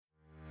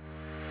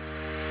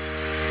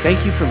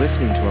Thank you for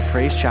listening to a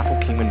Praise Chapel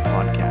Kingman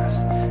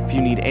podcast. If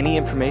you need any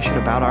information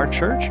about our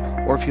church,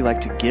 or if you like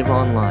to give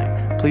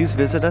online, please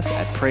visit us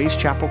at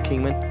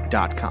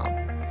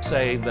praisechapelkingman.com.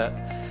 Say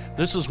that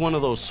this is one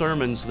of those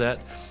sermons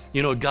that,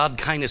 you know, God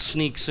kind of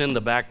sneaks in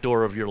the back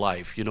door of your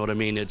life. You know what I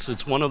mean?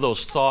 It's one of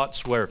those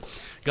thoughts where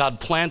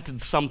God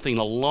planted something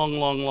a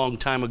long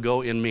time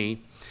ago in me,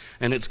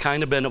 and it's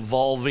kind of been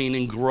evolving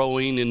and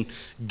growing and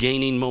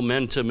gaining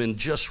momentum, and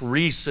just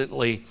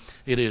recently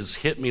it has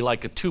hit me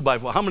like a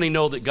 2x4. How many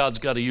know that God's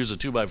got to use a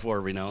 2x4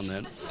 every now and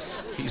then?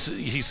 He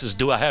says,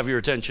 do I have your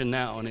attention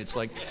now? And it's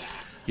like,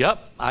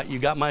 yep, you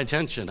got my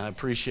attention. I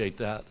appreciate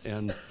that.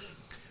 And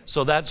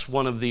so that's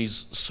one of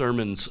these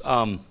sermons.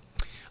 A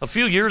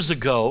few years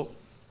ago,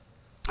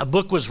 a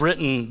book was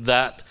written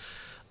that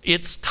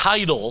its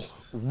title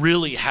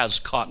really has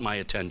caught my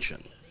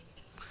attention.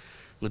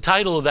 The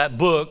title of that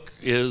book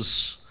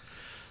is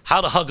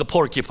How to Hug a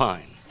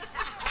Porcupine.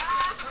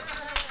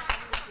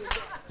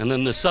 And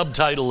then the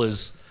subtitle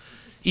is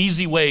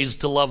Easy Ways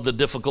to Love the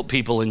Difficult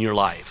People in Your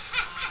Life.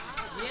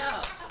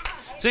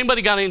 Has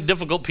anybody got any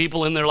difficult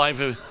people in their life?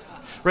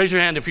 Raise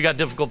your hand if you got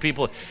difficult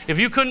people.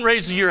 If you couldn't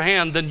raise your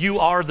hand, then you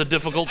are the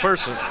difficult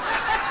person.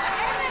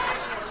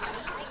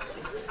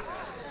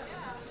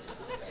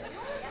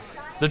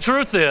 The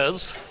truth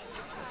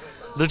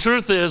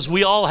is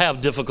we all have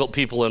difficult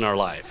people in our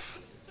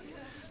life.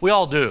 We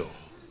all do.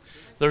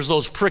 There's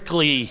those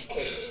prickly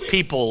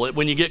people that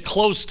when you get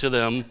close to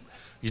them,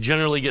 you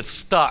generally get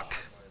stuck.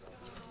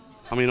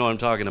 How many know what I'm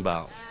talking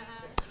about?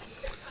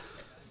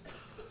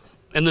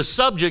 And the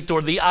subject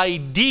or the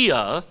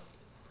idea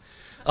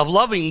of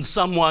loving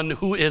someone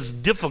who is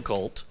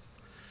difficult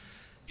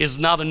is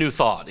not a new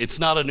thought. It's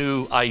not a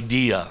new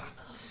idea.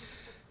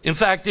 In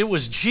fact, it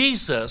was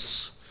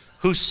Jesus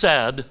who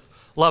said,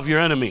 love your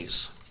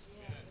enemies.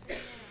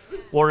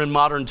 Or in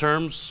modern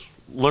terms,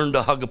 learn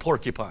to hug a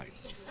porcupine.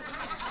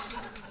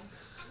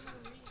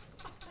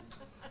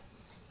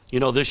 You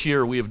know, this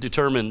year we have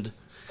determined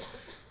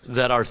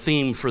that our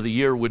theme for the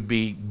year would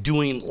be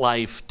doing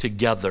life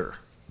together.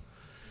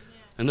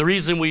 And the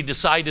reason we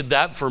decided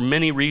that, for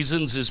many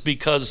reasons, is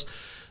because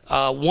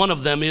one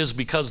of them is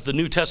because the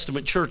New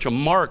Testament church, a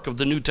mark of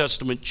the New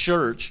Testament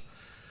church,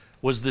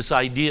 was this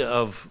idea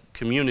of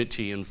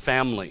community and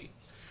family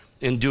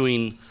and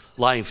doing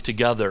life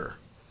together.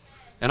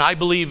 And I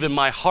believe in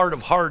my heart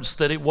of hearts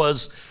that it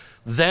was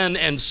then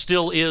and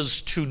still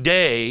is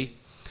today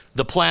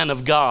the plan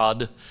of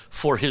God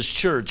for his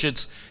church.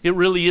 It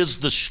really is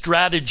the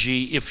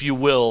strategy, if you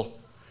will,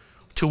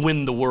 to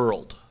win the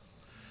world.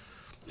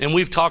 And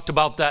we've talked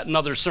about that in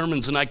other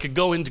sermons, and I could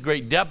go into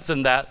great depth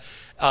in that,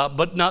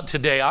 but not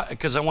today,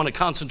 because I want to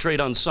concentrate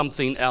on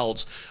something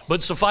else.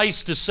 But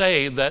suffice to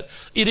say that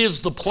it is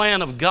the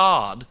plan of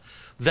God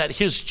that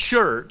his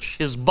church,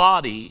 his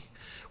body,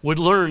 would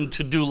learn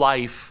to do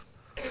life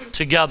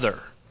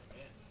together.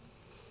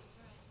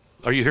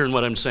 Are you hearing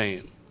what I'm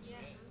saying?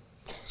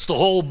 It's the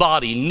whole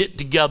body knit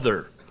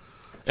together,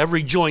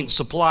 every joint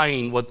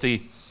supplying what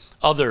the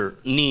other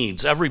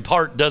needs, every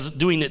part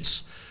doing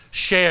its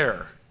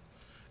share,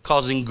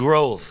 causing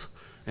growth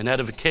and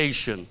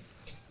edification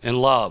and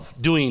love,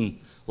 doing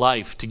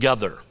life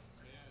together.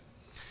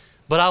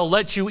 But I'll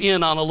let you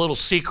in on a little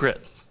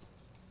secret.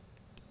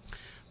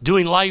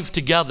 Doing life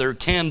together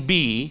can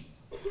be,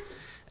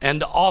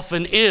 and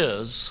often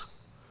is,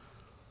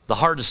 the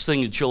hardest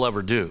thing that you'll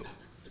ever do.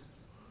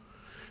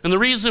 And the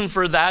reason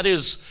for that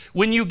is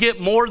when you get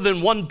more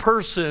than one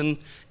person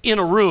in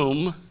a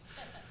room,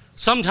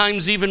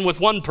 sometimes even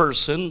with one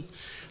person,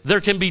 there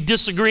can be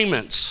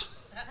disagreements.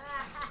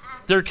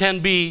 There can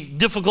be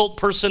difficult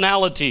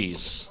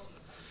personalities.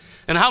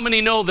 And how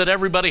many know that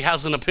everybody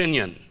has an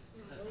opinion?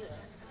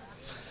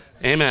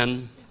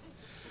 Amen.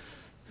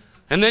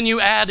 And then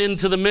you add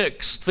into the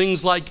mix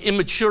things like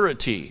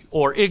immaturity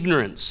or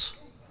ignorance,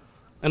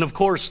 and of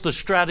course the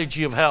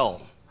strategy of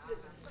hell.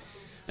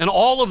 And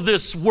all of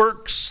this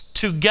works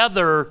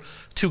together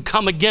to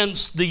come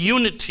against the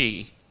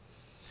unity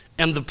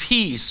and the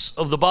peace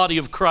of the body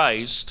of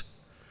Christ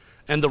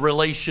and the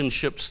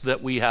relationships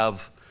that we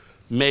have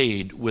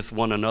made with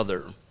one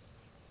another.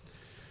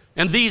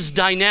 And these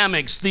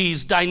dynamics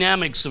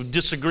of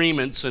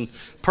disagreements and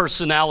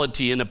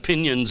personality and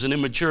opinions and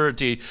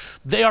immaturity,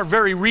 they are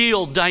very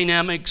real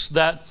dynamics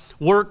that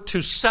work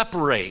to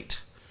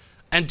separate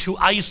and to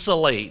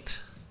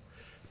isolate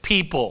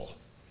people.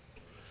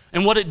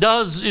 And what it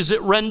does is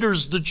it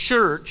renders the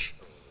church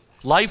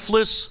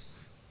lifeless,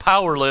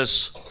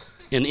 powerless,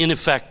 and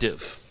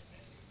ineffective.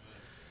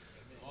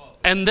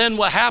 And then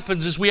what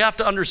happens is we have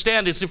to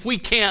understand is if we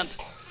can't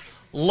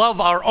love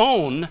our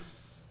own,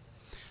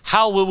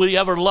 how will we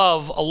ever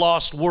love a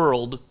lost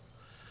world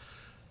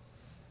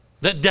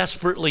that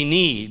desperately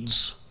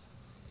needs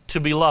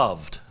to be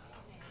loved?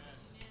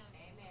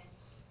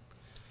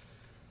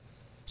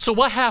 So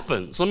what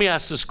happens? Let me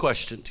ask this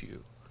question to you.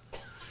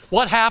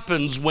 What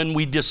happens when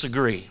we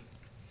disagree?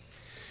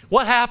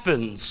 What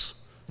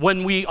happens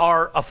when we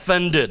are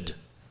offended?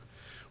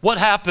 What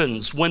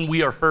happens when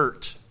we are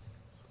hurt?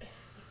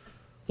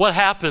 What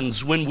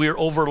happens when we're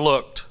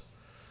overlooked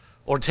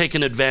or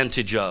taken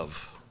advantage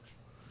of?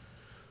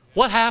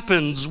 What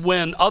happens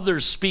when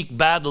others speak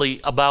badly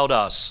about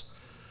us,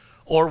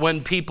 or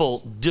when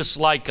people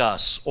dislike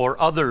us, or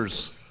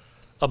others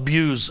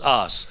abuse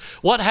us?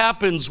 What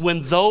happens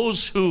when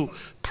those who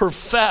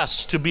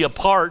profess to be a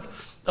part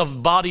of the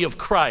body of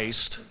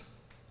Christ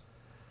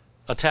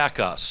attack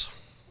us?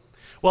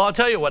 Well, I'll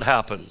tell you what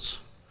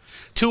happens.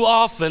 Too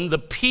often, the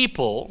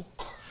people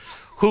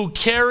who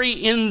carry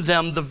in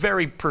them the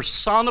very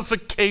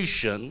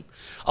personification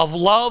of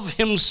love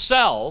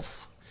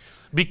himself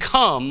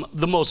become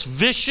the most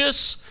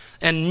vicious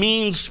and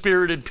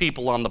mean-spirited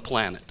people on the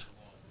planet.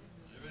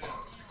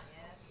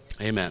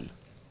 Amen.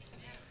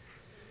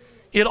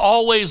 It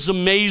always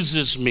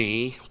amazes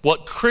me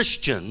what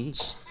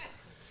Christians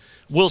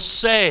will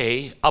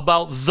say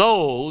about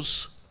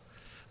those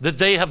that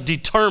they have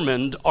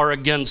determined are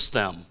against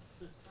them.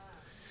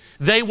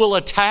 They will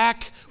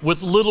attack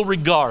with little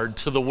regard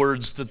to the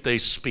words that they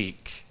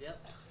speak.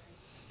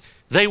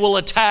 They will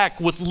attack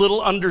with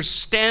little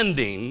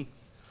understanding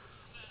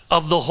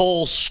of the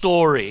whole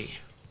story.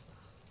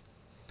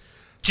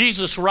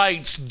 Jesus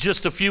writes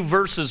just a few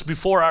verses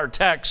before our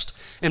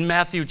text in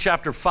Matthew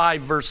chapter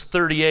 5, verse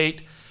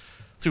 38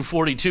 through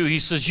 42. He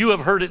says, "You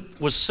have heard it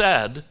was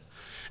said,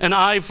 an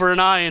eye for an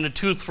eye and a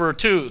tooth for a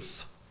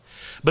tooth.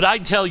 But I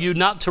tell you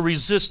not to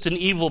resist an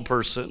evil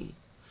person.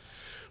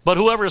 But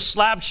whoever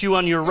slaps you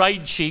on your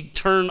right cheek,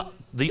 turn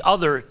the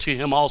other to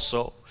him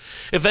also.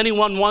 If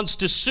anyone wants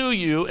to sue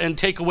you and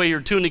take away your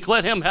tunic,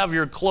 let him have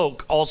your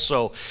cloak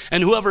also.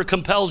 And whoever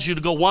compels you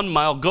to go 1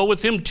 mile, go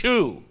with him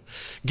 2.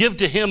 Give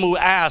to him who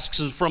asks,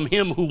 and from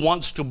him who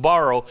wants to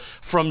borrow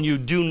from you,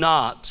 do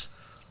not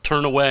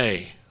turn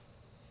away."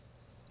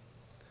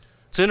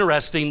 It's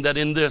interesting that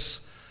in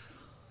this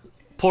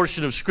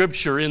portion of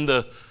Scripture, in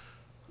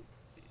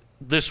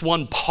this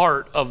one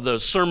part of the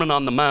Sermon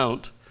on the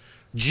Mount,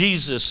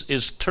 Jesus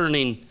is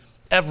turning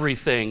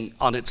everything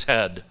on its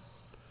head.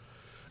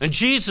 And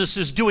Jesus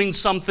is doing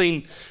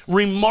something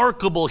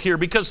remarkable here,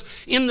 because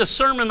in the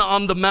Sermon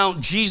on the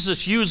Mount,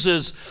 Jesus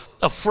uses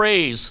a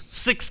phrase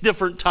 6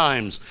 different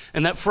times.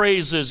 And that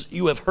phrase is,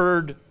 "You have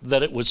heard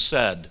that it was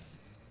said."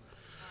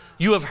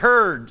 You have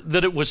heard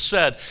that it was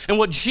said. And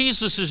what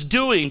Jesus is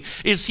doing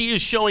is he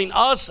is showing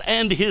us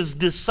and his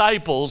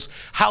disciples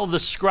how the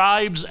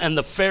scribes and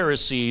the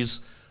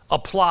Pharisees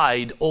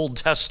applied Old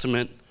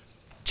Testament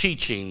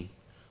teaching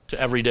to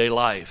everyday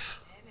life.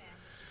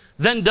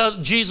 Then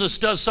Jesus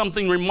does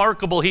something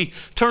remarkable. He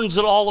turns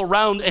it all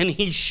around and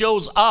he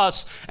shows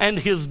us and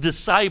his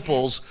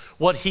disciples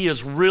what he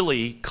is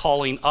really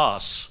calling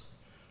us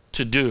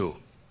to do.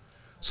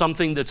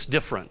 Something that's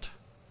different.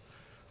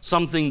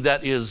 Something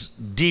that is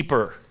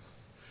deeper.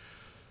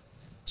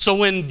 So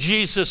when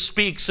Jesus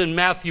speaks in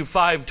Matthew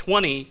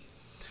 5:20,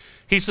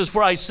 he says,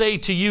 "For I say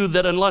to you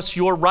that unless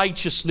your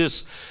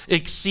righteousness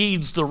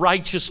exceeds the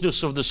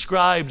righteousness of the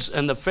scribes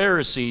and the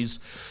Pharisees,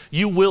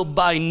 you will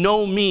by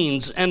no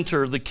means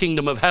enter the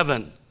kingdom of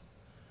heaven."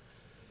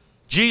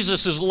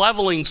 Jesus is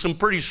leveling some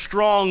pretty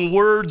strong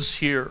words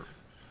here.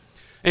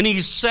 And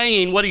he's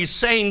saying, what he's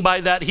saying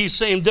by that, he's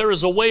saying there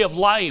is a way of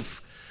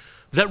life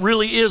that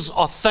really is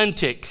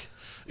authentic.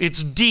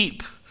 It's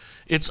deep.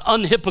 It's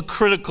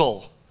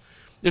unhypocritical.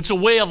 It's a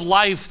way of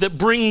life that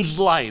brings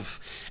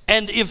life.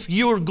 And if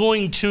you're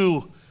going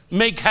to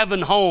make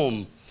heaven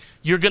home,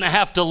 you're going to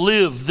have to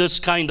live this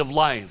kind of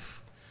life.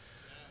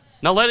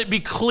 Now let it be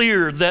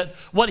clear that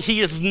what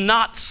he is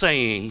not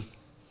saying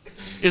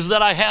is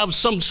that I have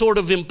some sort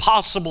of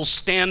impossible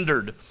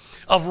standard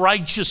of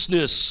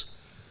righteousness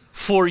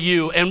for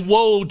you, and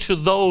woe to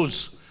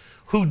those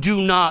who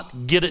do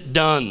not get it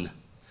done.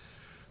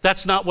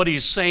 That's not what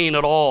he's saying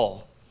at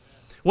all.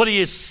 What he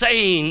is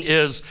saying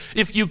is,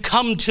 if you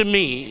come to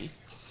me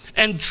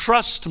and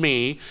trust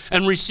me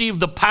and receive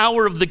the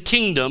power of the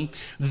kingdom,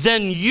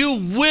 then you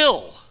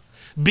will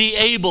be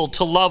able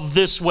to love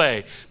this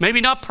way.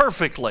 Maybe not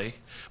perfectly,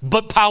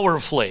 but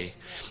powerfully.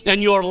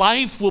 And your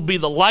life will be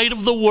the light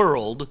of the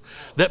world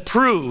that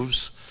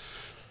proves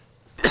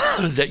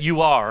that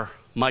you are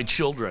my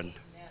children.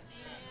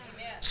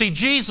 See,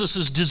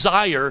 Jesus'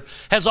 desire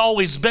has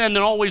always been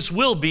and always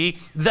will be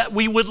that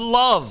we would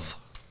love.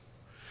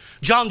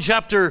 John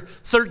chapter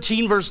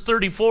 13, verse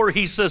 34,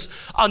 he says,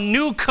 "A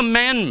new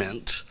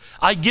commandment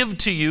I give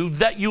to you,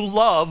 that you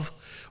love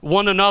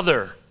one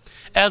another,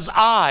 as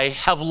I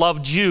have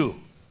loved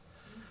you,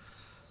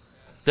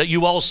 that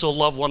you also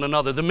love one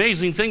another." The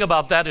amazing thing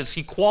about that is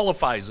he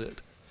qualifies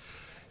it.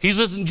 He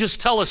doesn't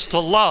just tell us to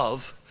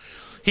love.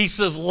 He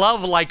says,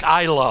 love like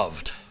I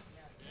loved.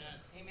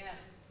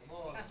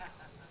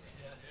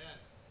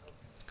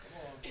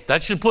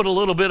 That should put a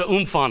little bit of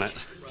oomph on it.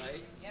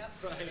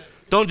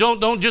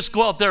 Don't just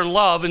go out there and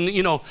love and,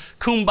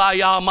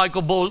 kumbaya,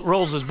 Michael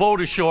Rose's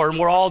boat ashore, and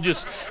we're all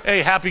just,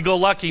 hey,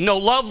 happy-go-lucky. No,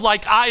 love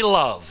like I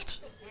loved.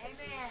 Amen.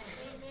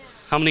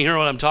 How many hear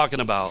what I'm talking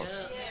about?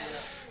 Yeah.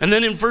 And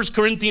then in 1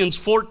 Corinthians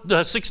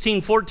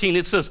 16:14,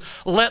 it says,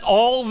 "Let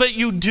all that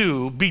you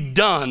do be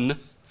done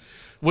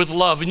with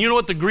love." And you know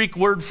what the Greek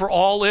word for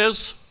all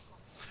is?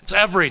 It's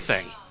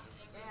everything.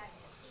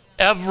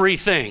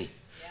 Everything.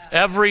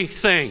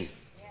 Everything.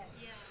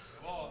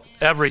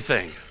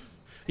 Everything.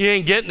 You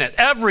ain't getting it.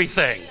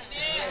 Everything.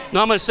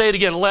 Now I'm going to say it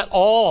again. Let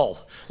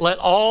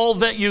all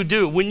that you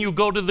do, when you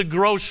go to the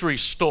grocery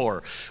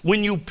store,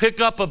 when you pick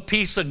up a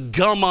piece of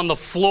gum on the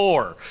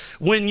floor,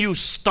 when you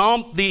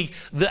stomp the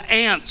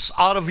ants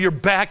out of your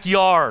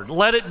backyard,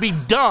 let it be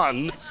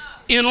done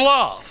in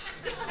love.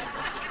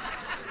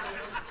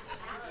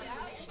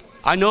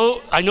 I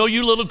know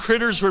you little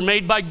critters were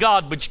made by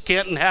God, but you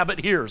can't inhabit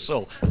here.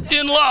 So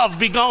in love,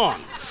 be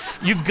gone.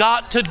 You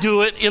got to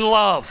do it in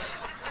love.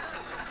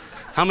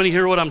 How many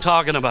hear what I'm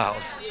talking about?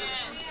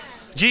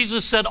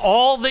 Jesus said,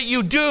 all that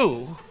you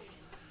do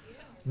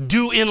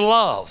in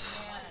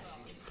love.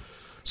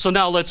 So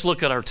now let's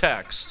look at our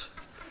text.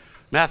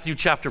 Matthew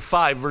chapter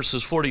 5,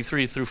 verses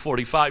 43 through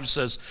 45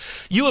 says,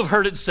 you have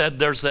heard it said,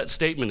 there's that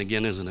statement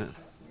again, isn't it?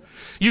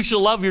 You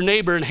shall love your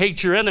neighbor and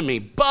hate your enemy.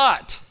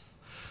 But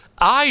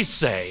I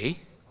say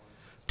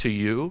to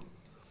you,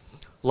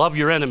 love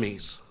your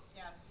enemies.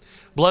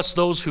 Bless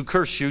those who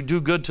curse you, do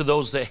good to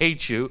those that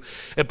hate you,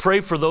 and pray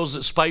for those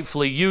that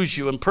spitefully use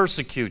you and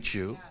persecute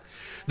you,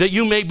 that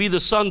you may be the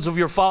sons of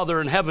your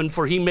Father in heaven,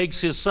 for he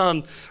makes his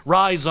sun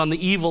rise on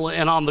the evil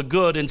and on the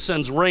good, and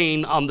sends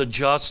rain on the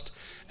just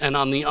and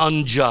on the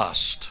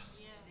unjust.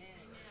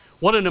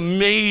 What an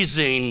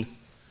amazing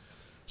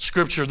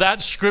scripture.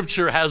 That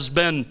scripture has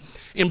been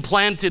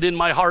implanted in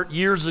my heart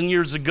years and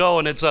years ago,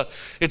 and it's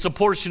a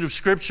portion of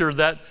scripture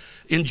that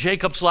in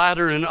Jacob's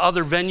Ladder and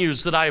other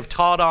venues that I have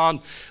taught on,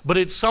 but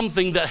it's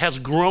something that has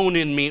grown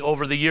in me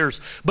over the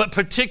years, but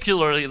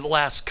particularly the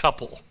last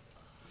couple.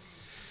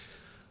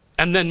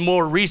 And then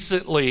more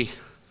recently,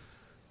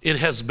 it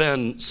has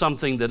been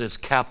something that has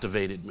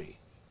captivated me.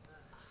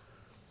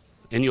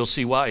 And you'll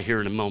see why here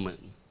in a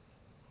moment.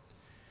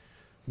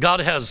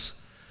 God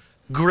has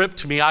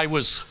gripped me. I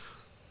was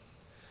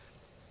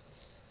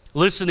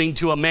listening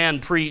to a man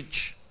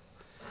preach.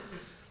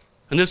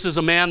 And this is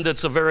a man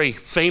that's a very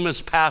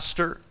famous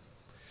pastor,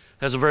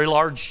 has a very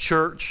large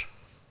church.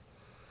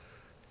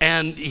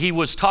 And he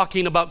was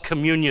talking about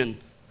communion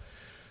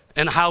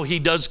and how he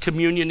does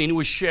communion. And he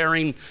was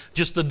sharing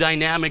just the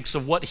dynamics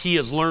of what he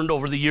has learned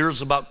over the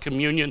years about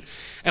communion.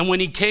 And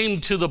when he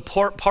came to the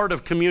part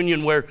of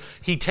communion where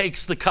he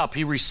takes the cup,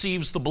 he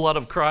receives the blood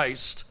of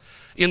Christ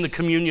in the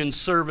communion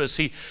service,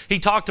 he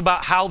talked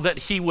about how that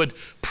he would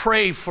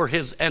pray for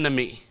his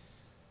enemy.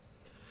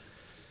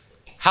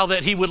 How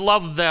that he would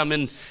love them,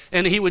 and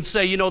he would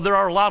say, you know, there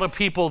are a lot of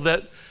people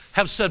that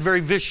have said very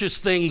vicious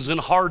things and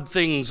hard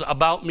things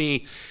about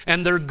me,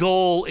 and their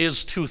goal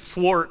is to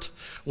thwart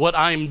what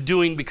I'm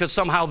doing because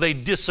somehow they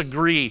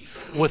disagree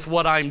with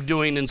what I'm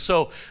doing, and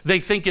so they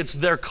think it's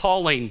their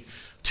calling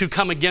to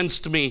come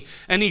against me.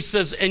 And he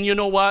says, and you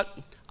know what?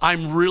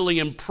 I'm really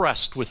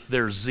impressed with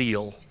their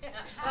zeal.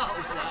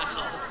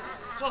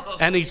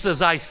 And he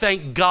says, I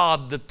thank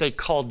God that they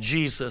call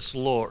Jesus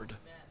Lord.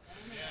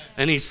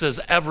 And he says,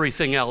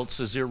 everything else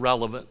is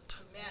irrelevant.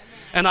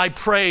 And I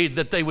prayed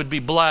that they would be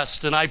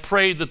blessed. And I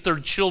prayed that their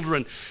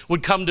children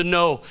would come to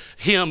know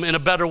him in a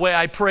better way.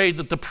 I prayed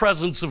that the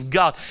presence of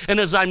God. And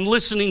as I'm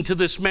listening to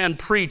this man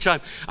preach,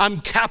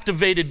 I'm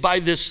captivated by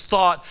this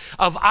thought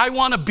of, I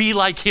want to be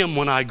like him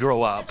when I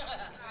grow up.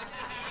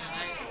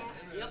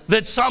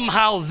 That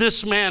somehow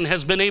this man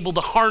has been able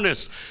to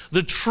harness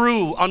the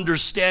true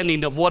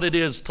understanding of what it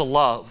is to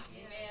love.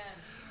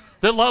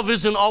 That love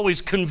isn't always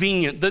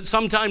convenient, that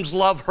sometimes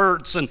love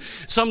hurts, and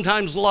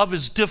sometimes love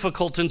is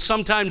difficult, and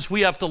sometimes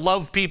we have to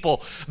love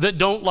people that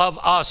don't love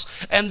us,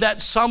 and that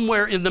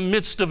somewhere in the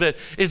midst of it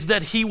is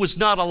that he was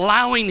not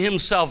allowing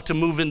himself to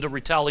move into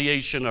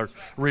retaliation or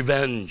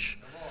revenge,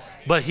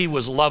 but he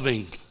was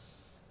loving.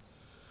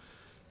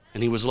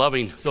 And he was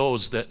loving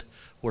those that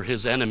were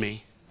his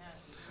enemy.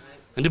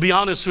 And to be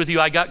honest with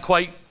you, I got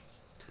quite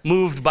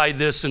moved by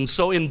this, and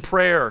so in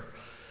prayer,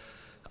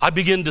 I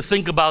begin to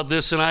think about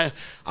this, and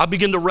I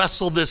begin to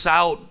wrestle this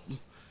out,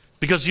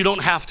 because you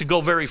don't have to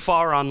go very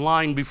far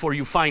online before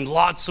you find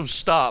lots of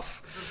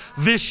stuff,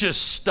 vicious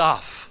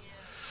stuff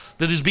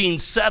that is being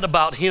said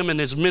about him and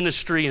his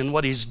ministry and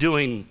what he's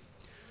doing.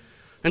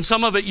 And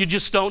some of it you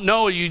just don't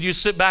know. You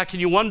just sit back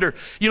and you wonder,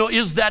 you know,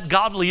 is that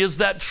godly? Is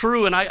that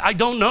true? And I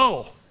don't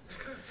know.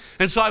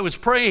 And so I was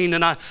praying,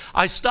 and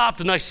I stopped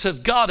and I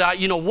said, God,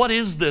 what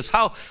is this?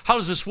 How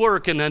does this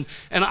work? And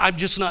I'm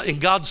just not, and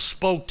God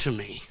spoke to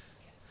me.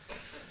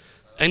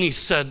 And he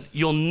said,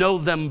 you'll know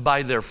them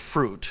by their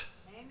fruit.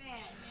 Amen.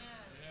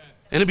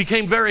 And it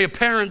became very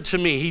apparent to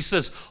me. He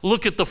says,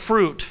 look at the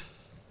fruit.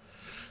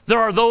 There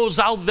are those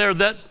out there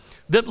that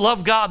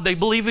love God, they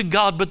believe in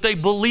God, but they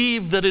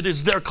believe that it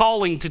is their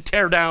calling to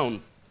tear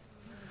down,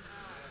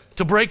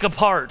 to break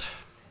apart,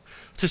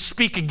 to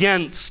speak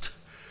against.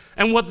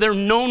 And what they're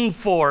known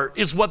for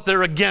is what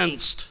they're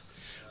against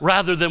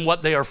rather than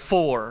what they are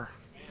for.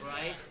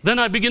 Right. Then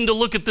I begin to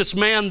look at this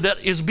man that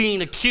is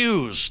being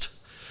accused.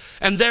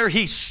 And there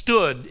he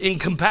stood in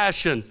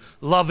compassion,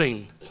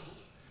 loving.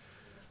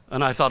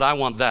 And I thought, I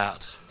want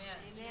that.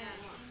 Amen.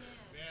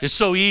 It's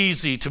so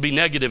easy to be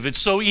negative. It's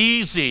so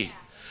easy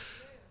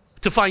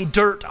to find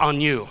dirt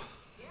on you.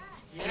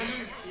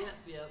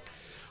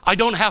 I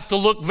don't have to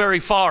look very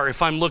far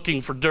if I'm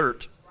looking for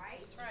dirt.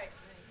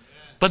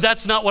 But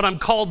that's not what I'm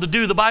called to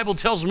do. The Bible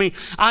tells me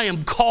I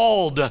am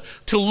called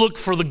to look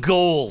for the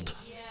gold.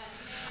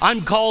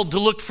 I'm called to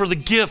look for the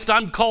gift.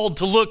 I'm called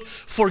to look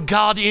for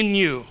God in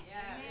you.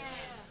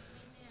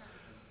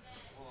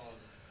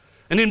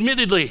 And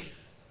admittedly,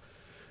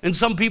 in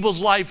some people's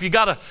life, you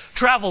got to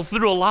travel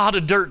through a lot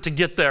of dirt to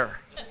get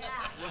there.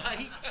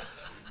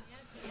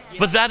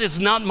 But that is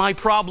not my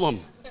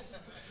problem.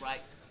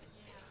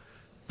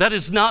 That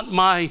is not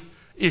my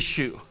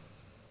issue.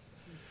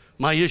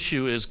 My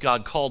issue is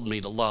God called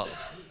me to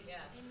love.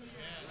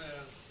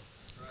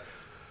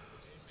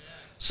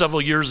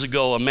 Several years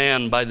ago, a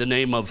man by the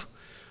name of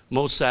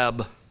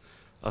Mossab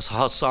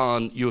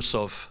Hassan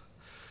Yusuf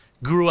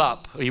grew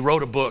up. He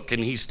wrote a book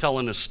and he's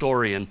telling a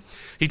story. And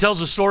he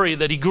tells a story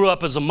that he grew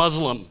up as a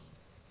Muslim.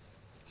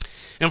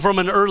 And from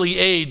an early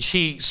age,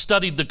 he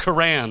studied the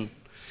Quran.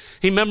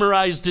 He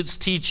memorized its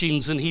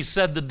teachings and he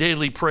said the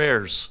daily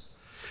prayers.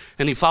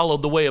 And he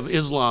followed the way of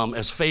Islam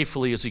as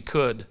faithfully as he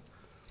could.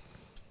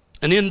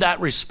 And in that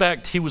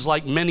respect, he was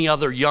like many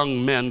other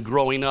young men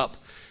growing up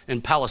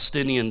in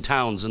Palestinian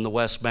towns in the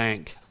West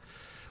Bank,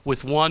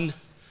 with one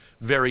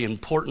very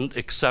important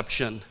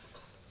exception.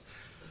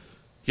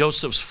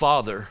 Yosef's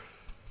father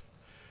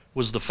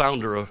was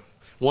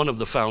one of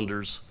the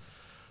founders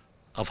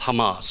of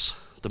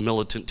Hamas, the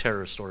militant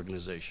terrorist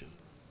organization.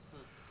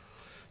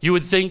 You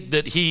would think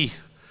that he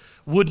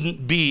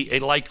wouldn't be a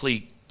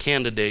likely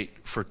candidate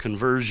for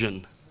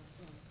conversion.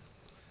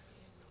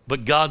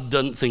 But God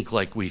doesn't think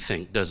like we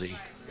think, does he?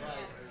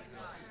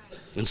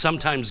 And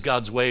sometimes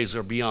God's ways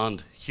are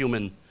beyond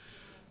human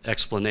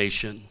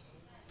explanation.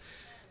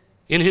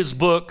 In his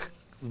book,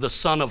 The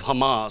Son of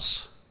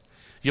Hamas,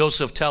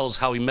 Yosef tells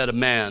how he met a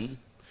man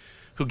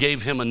who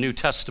gave him a New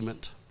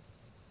Testament.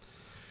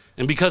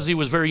 And because he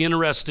was very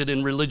interested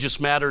in religious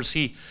matters,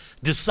 he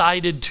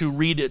decided to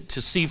read it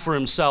to see for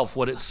himself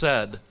what it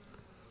said.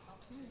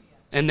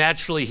 And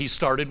naturally, he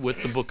started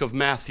with the book of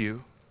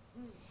Matthew.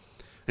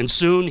 And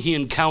soon he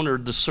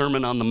encountered the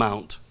Sermon on the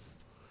Mount.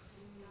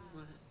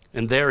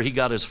 And there he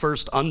got his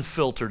first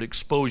unfiltered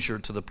exposure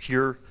to the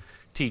pure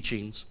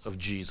teachings of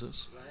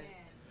Jesus.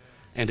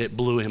 And it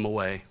blew him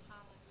away.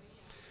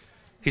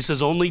 He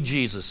says, only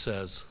Jesus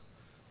says,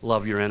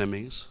 love your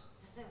enemies.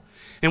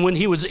 And when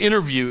he was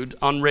interviewed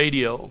on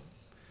radio,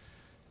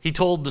 he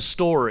told the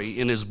story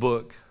in his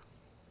book.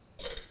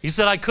 He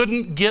said, I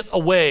couldn't get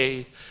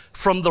away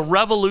from the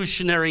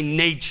revolutionary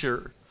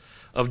nature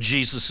of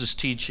Jesus'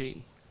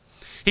 teaching.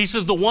 He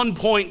says, the one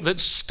point that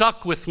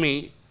stuck with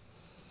me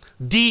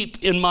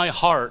deep in my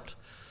heart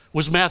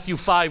was Matthew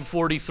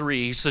 5:43.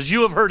 He says,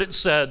 you have heard it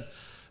said,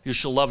 you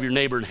shall love your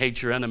neighbor and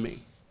hate your enemy.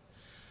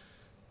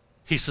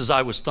 He says,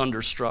 I was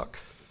thunderstruck.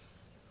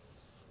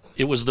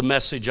 It was the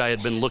message I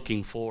had been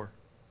looking for.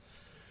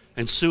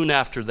 And soon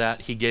after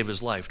that, he gave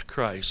his life to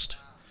Christ.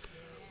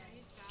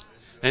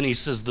 And he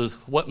says,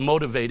 what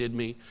motivated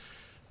me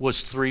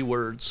was 3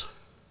 words.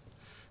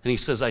 And he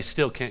says, I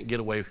still can't get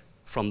away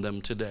from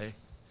them today.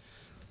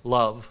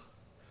 Love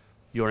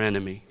your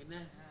enemy.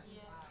 Amen.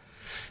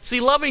 See,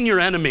 loving your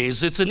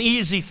enemies, it's an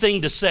easy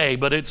thing to say,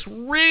 but it's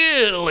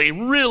really,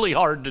 really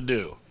hard to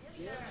do.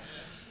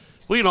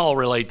 We can all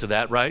relate to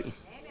that, right?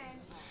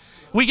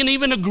 We can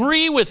even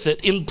agree with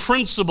it in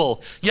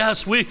principle.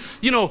 Yes,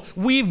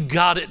 we've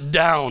got it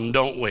down,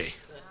 don't we?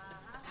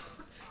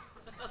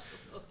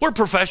 We're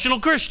professional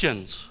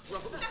Christians.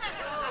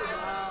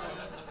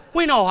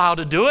 We know how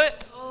to do it.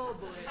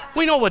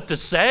 We know what to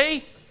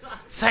say.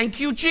 Thank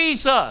you,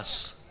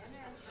 Jesus.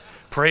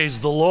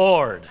 Praise the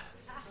Lord.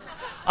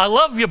 I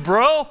love you,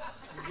 bro.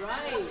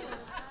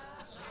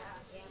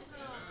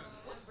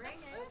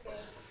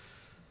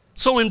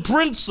 So in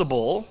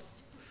principle,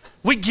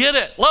 we get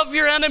it. Love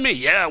your enemy.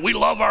 Yeah, we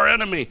love our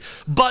enemy.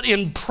 But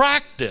in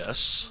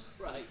practice,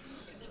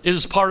 it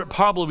is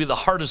probably the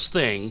hardest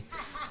thing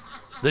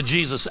that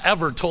Jesus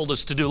ever told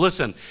us to do.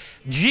 Listen,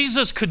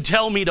 Jesus could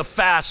tell me to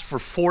fast for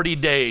 40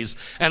 days,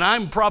 and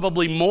I'm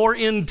probably more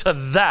into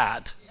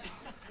that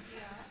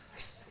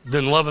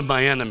than loving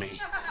my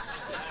enemy.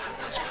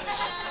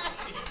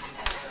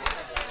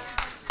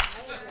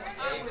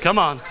 Come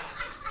on.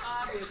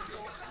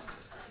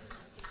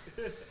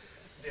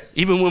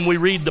 Even when we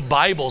read the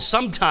Bible,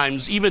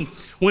 sometimes even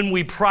when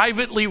we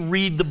privately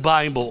read the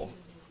Bible,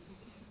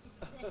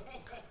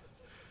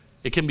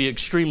 it can be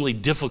extremely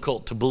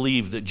difficult to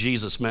believe that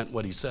Jesus meant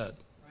what he said.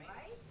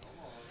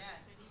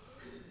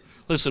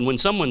 Listen, when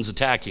someone's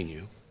attacking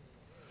you,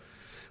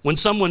 when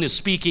someone is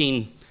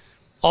speaking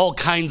all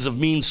kinds of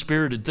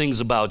mean-spirited things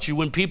about you,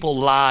 when people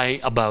lie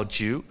about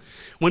you,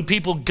 when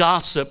people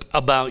gossip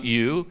about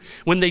you,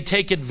 when they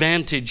take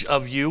advantage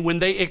of you, when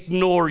they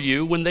ignore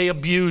you, when they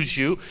abuse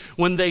you,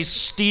 when they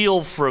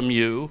steal from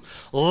you,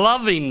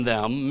 loving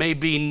them may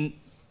be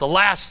the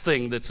last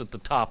thing that's at the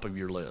top of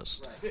your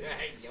list.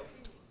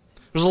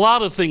 There's a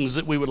lot of things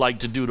that we would like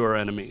to do to our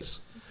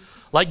enemies,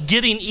 like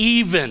getting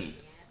even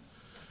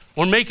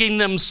or making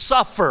them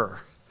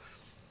suffer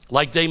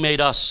like they made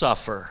us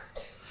suffer.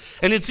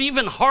 And it's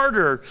even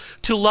harder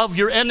to love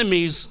your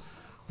enemies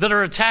that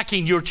are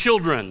attacking your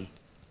children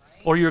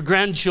or your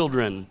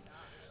grandchildren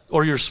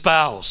or your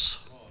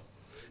spouse.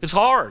 It's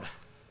hard.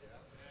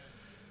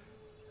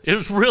 It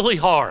was really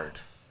hard.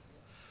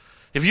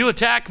 If you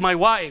attack my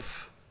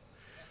wife,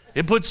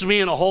 it puts me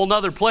in a whole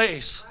nother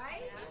place.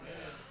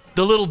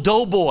 The little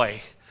doughboy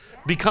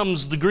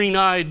becomes the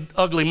green-eyed,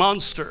 ugly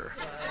monster.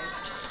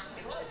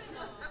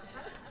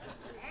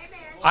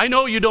 I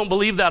know you don't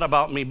believe that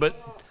about me, but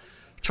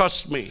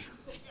trust me.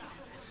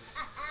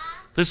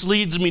 This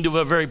leads me to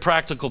a very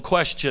practical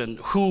question.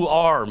 Who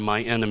are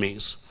my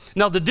enemies?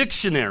 Now, the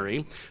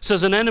dictionary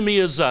says an enemy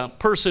is a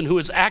person who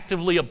is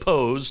actively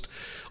opposed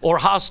or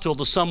hostile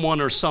to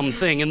someone or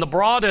something. In the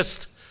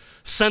broadest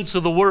sense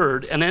of the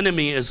word, an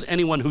enemy is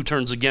anyone who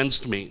turns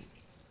against me.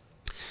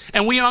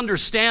 And we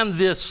understand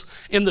this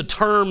in the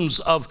terms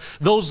of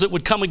those that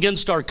would come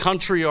against our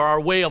country or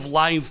our way of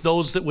life,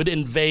 those that would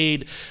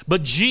invade.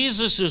 But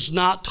Jesus is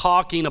not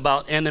talking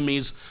about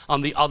enemies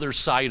on the other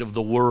side of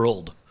the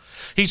world.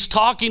 He's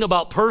talking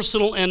about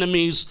personal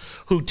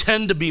enemies who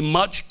tend to be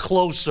much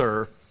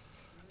closer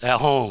at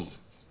home.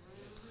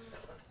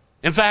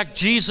 In fact,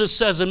 Jesus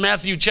says in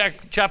Matthew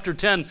chapter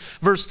 10,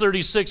 verse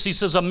 36, he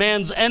says, a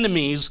man's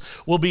enemies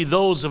will be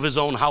those of his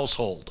own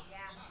household.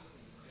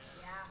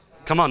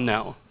 Come on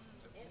now.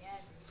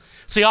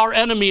 See, our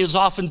enemy is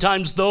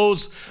oftentimes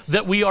those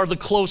that we are the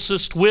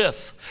closest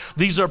with.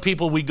 These are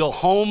people we go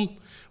home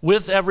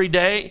with every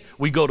day.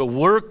 We go to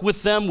work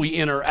with them. We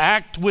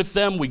interact with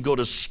them. We go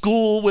to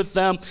school with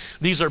them.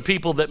 These are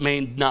people that may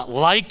not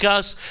like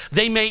us.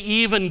 They may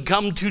even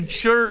come to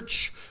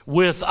church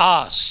with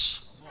us.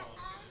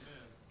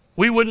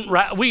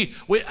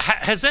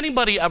 Has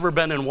anybody ever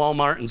been in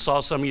Walmart and saw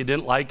something you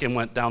didn't like and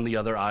went down the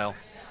other aisle?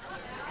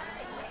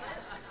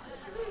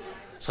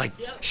 It's like,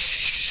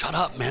 shut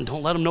up, man.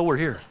 Don't let them know we're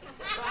here.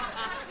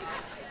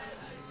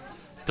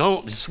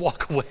 Don't, just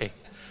walk away.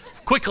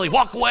 Quickly,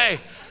 walk away.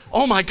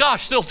 Oh my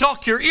gosh, they'll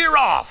talk your ear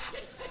off.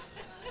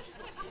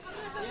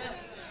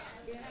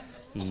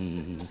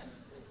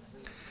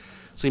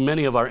 See,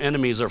 many of our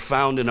enemies are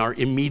found in our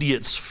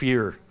immediate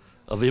sphere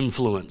of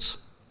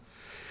influence.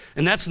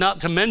 And that's not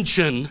to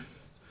mention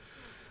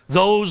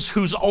those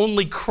whose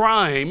only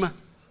crime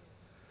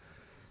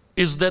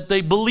is that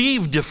they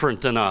believe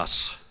different than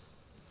us.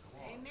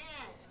 Amen.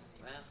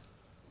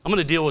 I'm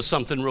going to deal with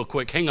something real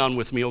quick. Hang on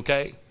with me,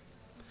 okay?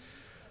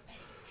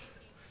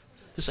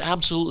 This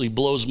absolutely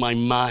blows my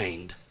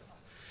mind.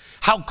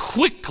 How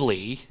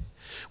quickly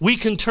we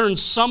can turn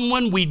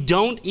someone we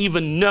don't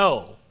even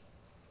know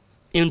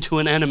into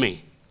an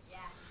enemy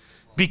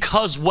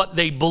because what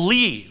they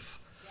believe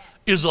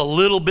is a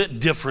little bit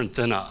different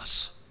than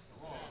us.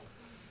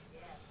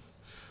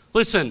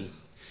 Listen,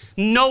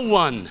 no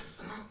one,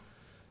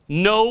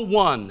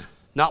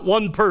 not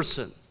one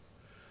person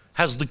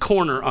has the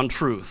corner on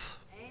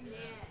truth.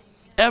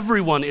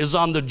 Everyone is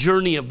on the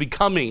journey of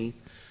becoming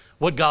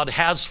what God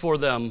has for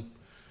them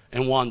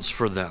and wants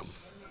for them.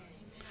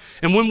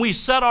 And when we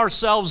set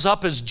ourselves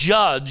up as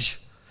judge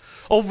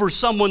over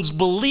someone's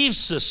belief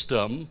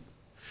system,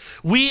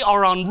 we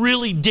are on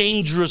really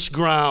dangerous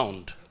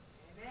ground.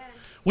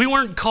 We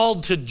weren't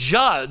called to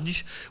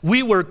judge.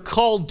 We were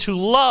called to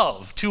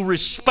love, to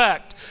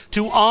respect,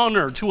 to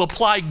honor, to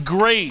apply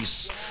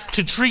grace,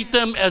 to treat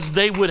them as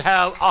they would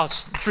have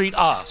us treat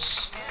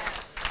us.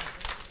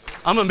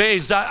 I'm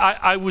amazed.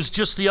 I was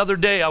just the other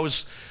day,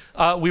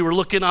 we were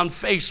looking on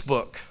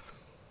Facebook.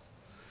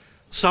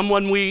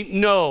 Someone we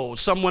know,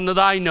 someone that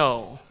I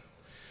know,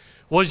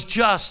 was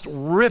just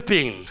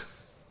ripping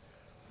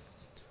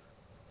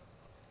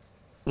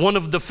one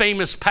of the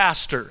famous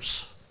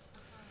pastors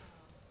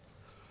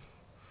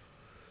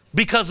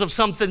because of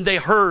something they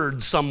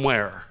heard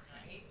somewhere.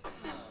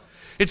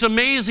 It's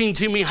amazing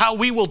to me how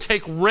we will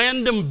take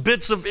random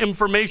bits of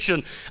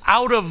information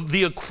out of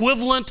the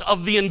equivalent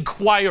of the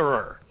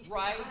Inquirer.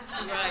 Right.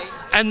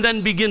 And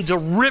then begin to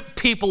rip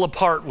people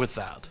apart with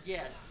that.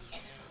 Yes.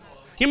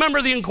 You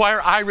remember the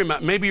Inquirer? I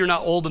remember. Maybe you're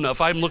not old enough.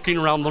 I'm looking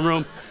around the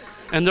room,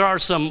 and there are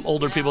some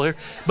older people here.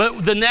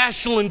 But the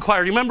National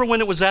Enquirer, you remember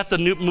when it was at the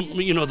new,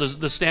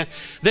 the stand?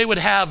 They would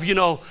have,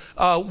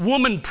 a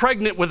woman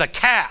pregnant with a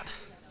cat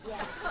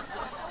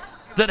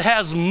that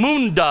has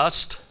moon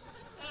dust.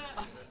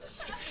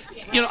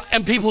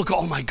 And people go,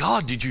 oh my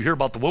God, did you hear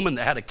about the woman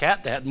that had a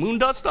cat that had moon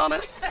dust on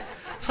it?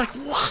 It's like,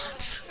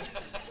 what?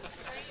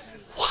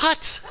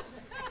 What?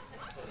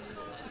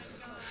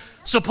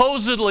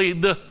 Supposedly,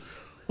 the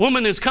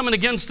woman is coming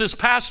against this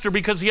pastor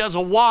because he has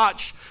a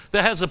watch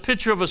that has a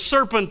picture of a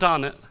serpent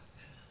on it.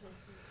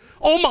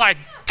 Oh my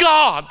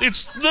God,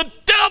 it's the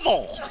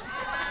devil.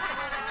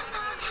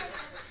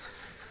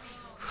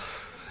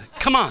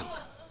 Come on.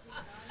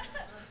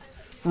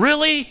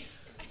 Really?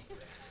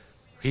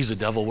 He's a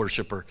devil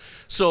worshiper.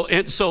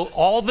 So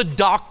all the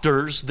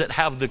doctors that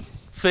have the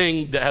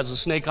thing that has a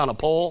snake on a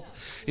pole,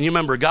 and you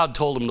remember God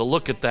told him to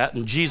look at that,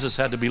 and Jesus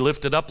had to be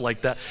lifted up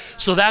like that.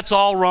 So that's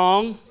all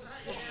wrong.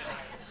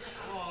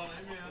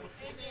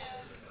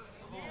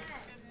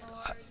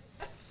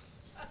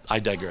 I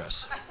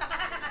digress.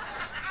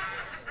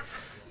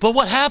 But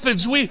what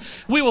happens, we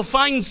will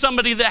find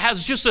somebody that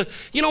has just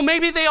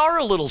maybe they are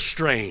a little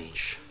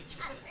strange.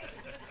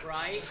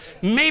 Right.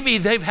 Maybe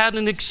they've had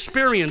an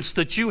experience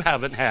that you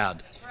haven't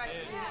had. Right.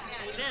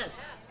 Amen.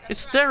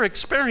 It's their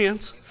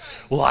experience.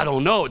 Well, I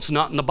don't know. It's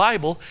not in the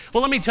Bible.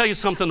 Well, let me tell you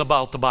something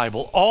about the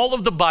Bible. All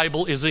of the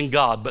Bible is in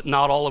God, but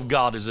not all of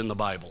God is in the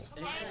Bible.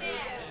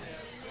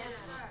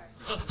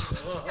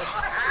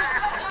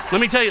 Let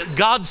me tell you,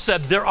 God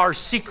said there are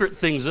secret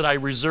things that I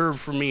reserve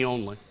for me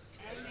only.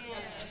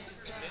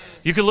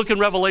 You can look in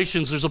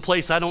Revelations. There's a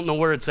place, I don't know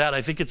where it's at.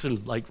 I think it's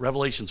in like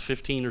Revelations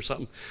 15 or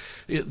something.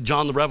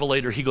 John the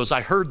Revelator, he goes, I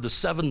heard the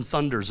 7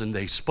 thunders and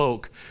they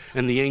spoke.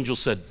 And the angel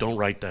said, don't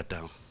write that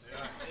down.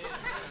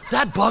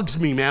 That bugs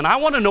me, man. I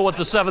want to know what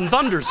the 7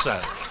 thunders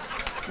said.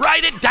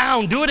 Write it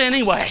down. Do it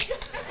anyway.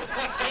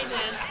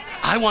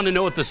 I want to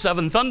know what the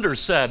 7 thunders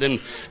said. And,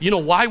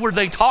 why were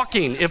they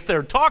talking? If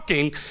they're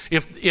talking,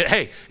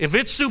 if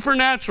it's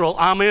supernatural,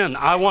 I'm in.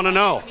 I want to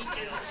know.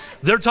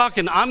 They're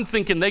talking, I'm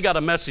thinking they got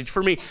a message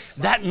for me.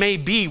 That may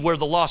be where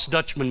the Lost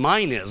Dutchman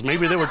mine is.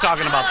 Maybe they were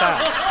talking about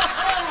that.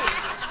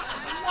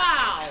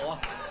 Wow.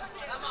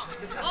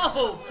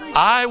 Oh.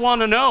 I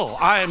want to know.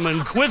 I'm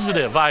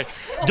inquisitive.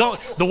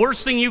 The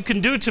worst thing you can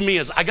do to me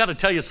is, I got to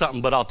tell you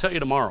something, but I'll tell you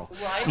tomorrow.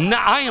 Right.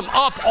 Now, I am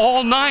up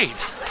all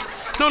night.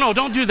 No,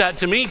 don't do that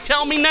to me.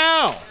 Tell me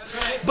now.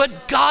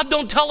 But God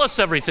don't tell us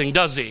everything,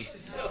 does he?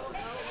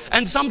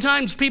 And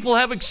sometimes people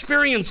have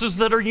experiences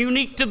that are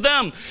unique to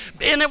them.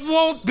 And it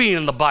won't be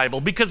in the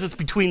Bible because it's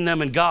between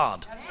them and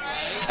God.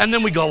 And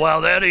then we go, well,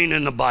 that ain't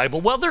in the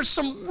Bible. Well, there's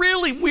some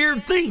really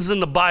weird things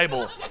in the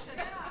Bible.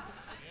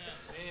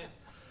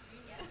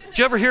 Did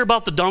you ever hear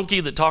about the donkey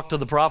that talked to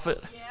the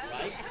prophet?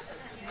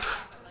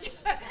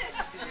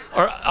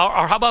 Or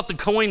how about the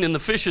coin in the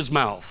fish's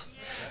mouth?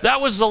 That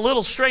was a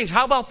little strange.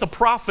 How about the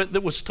prophet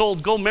that was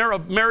told, go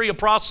marry a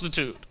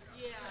prostitute?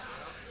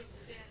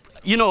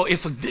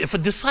 If a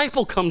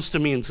disciple comes to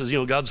me and says,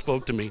 God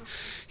spoke to me,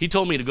 he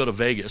told me to go to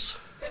Vegas.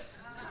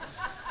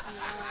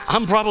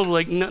 I'm probably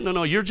like,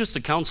 no, you're just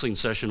a counseling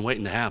session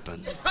waiting to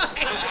happen.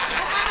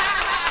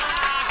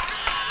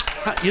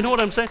 You know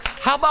what I'm saying?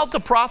 How about the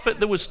prophet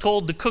that was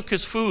told to cook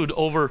his food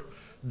over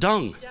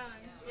dung?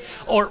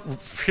 Or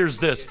here's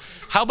this.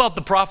 How about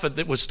the prophet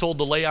that was told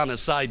to lay on his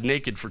side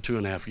naked for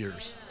 2.5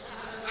 years?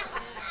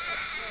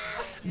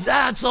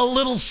 That's a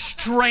little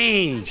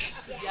strange.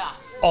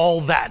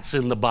 All that's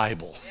in the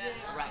Bible.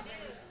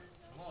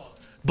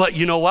 But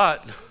you know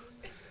what?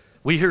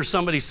 We hear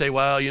somebody say,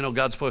 well,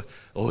 God's spoke.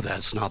 Oh,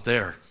 that's not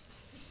there.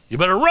 You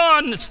better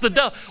run. It's the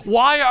devil.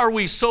 Why are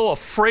we so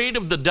afraid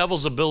of the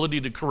devil's ability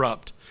to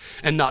corrupt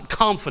and not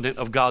confident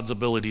of God's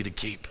ability to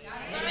keep?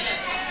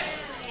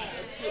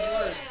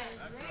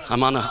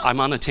 I'm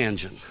on a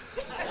tangent.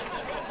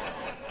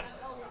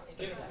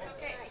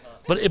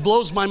 But it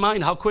blows my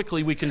mind how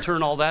quickly we can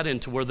turn all that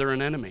into where they're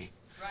an enemy.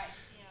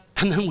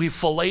 And then we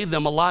fillet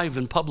them alive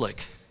in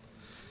public.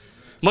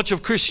 Much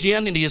of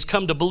Christianity has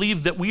come to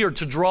believe that we are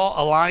to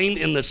draw a line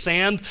in the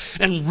sand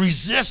and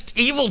resist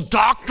evil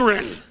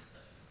doctrine.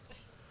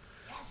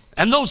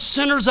 And those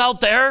sinners out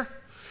there,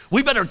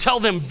 we better tell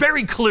them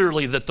very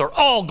clearly that they're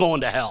all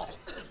going to hell.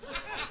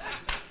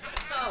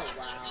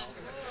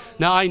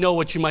 Now I know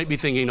what you might be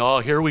thinking. Oh,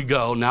 here we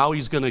go. Now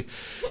he's gonna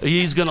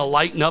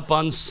lighten up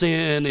on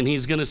sin, and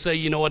he's gonna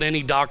say,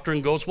 any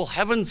doctrine goes. Well,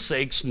 heaven's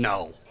sakes,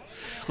 no.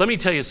 Let me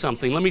tell you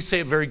something. Let me say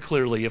it very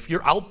clearly. If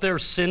you're out there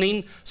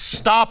sinning,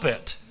 stop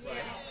it.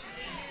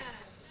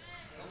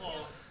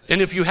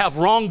 And if you have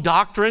wrong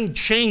doctrine,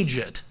 change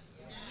it.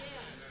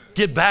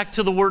 Get back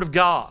to the Word of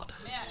God.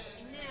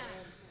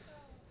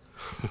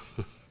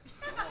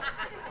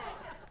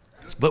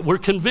 But we're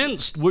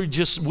convinced.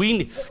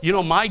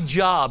 My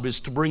job is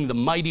to bring the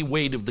mighty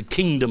weight of the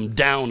kingdom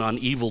down on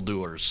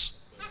evildoers.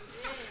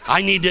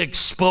 I need to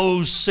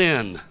expose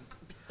sin.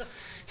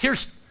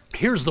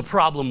 Here's the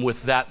problem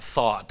with that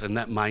thought and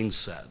that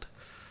mindset,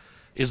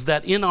 is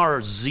that in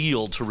our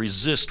zeal to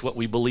resist what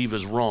we believe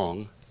is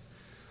wrong,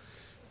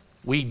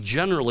 we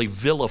generally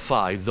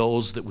vilify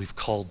those that we've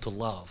called to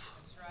love.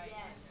 That's right.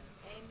 Yes.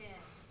 Amen.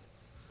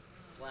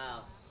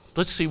 Wow.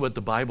 Let's see what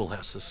the Bible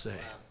has to say.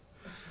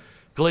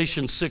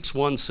 Galatians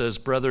 6:1 says,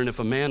 brethren, if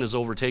a man is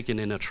overtaken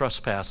in a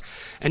trespass,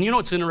 and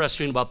what's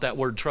interesting about that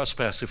word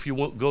trespass, if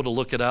you go to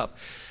look it up,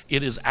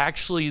 it is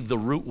actually the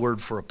root word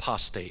for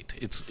apostate.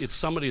 It's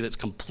somebody that's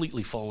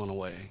completely fallen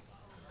away.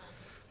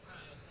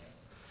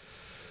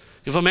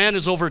 If a man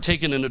is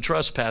overtaken in a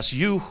trespass,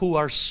 you who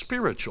are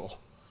spiritual,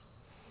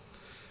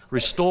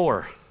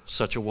 restore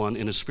such a one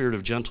in a spirit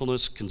of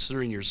gentleness,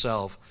 considering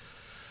yourself,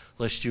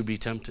 lest you be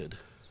tempted.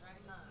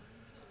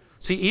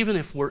 See, even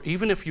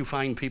if you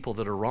find people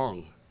that are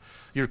wrong,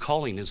 your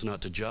calling is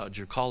not to judge.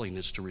 Your calling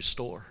is to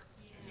restore.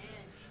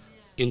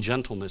 In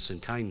gentleness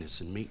and kindness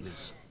and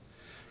meekness.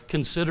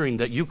 Considering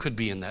that you could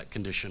be in that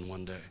condition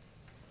one day.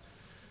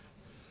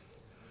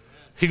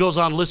 He goes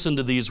on, listen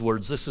to these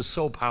words. This is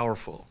so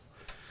powerful.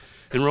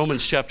 In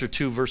Romans chapter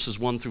 2, verses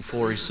 1 through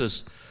 4, he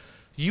says,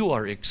 you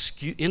are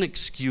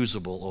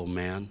inexcusable, O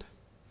man,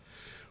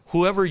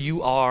 whoever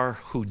you are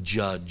who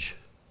judge.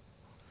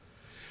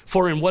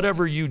 For in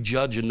whatever you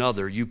judge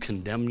another, you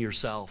condemn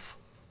yourself.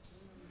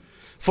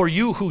 For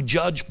you who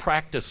judge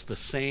practice the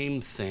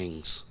same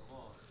things.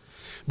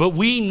 But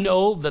we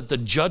know that the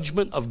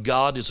judgment of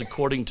God is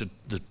according to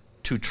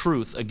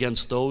truth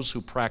against those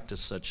who practice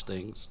such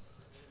things.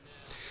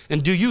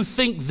 And do you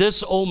think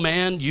this, O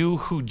man, you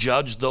who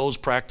judge those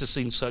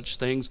practicing such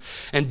things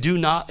and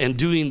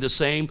doing the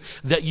same,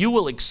 that you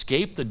will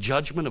escape the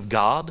judgment of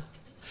God?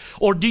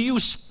 Or do you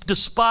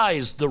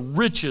despise the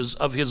riches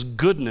of his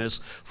goodness,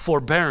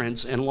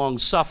 forbearance, and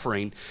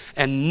long-suffering,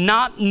 and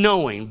not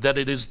knowing that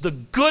it is the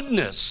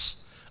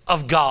goodness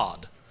of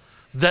God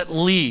that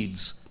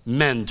leads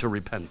men to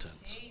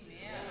repentance?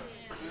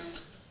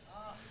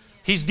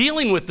 He's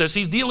dealing with this.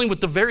 He's dealing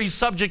with the very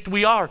subject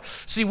we are.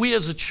 See, we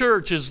as a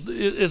church,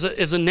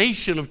 as a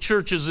nation of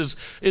churches,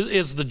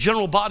 as the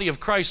general body of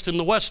Christ in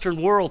the Western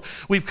world,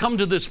 we've come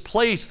to this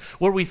place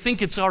where we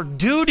think it's our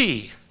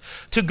duty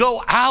to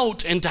go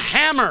out and to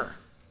hammer.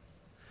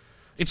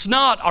 It's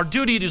not. Our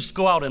duty is to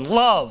go out and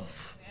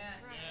love.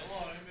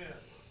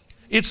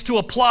 It's to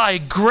apply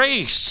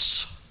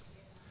grace.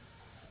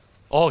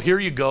 Oh, here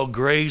you go.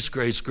 Grace,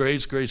 grace,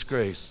 grace, grace,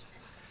 grace.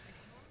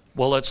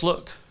 Well, let's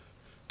look.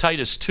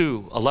 Titus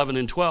 2:11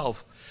 and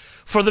 12.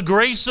 For the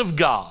grace of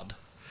God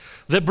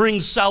that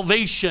brings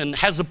salvation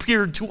has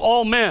appeared to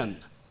all men,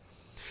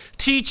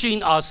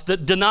 teaching us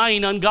that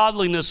denying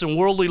ungodliness and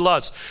worldly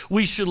lust,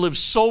 we should live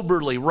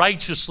soberly,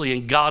 righteously,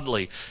 and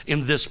godly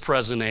in this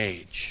present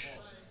age.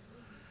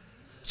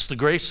 It's the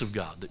grace of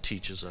God that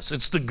teaches us.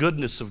 It's the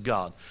goodness of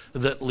God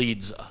that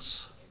leads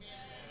us.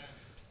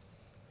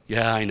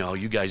 Yeah, I know,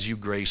 you guys, you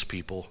grace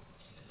people.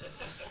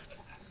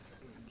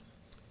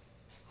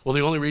 Well,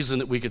 the only reason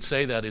that we could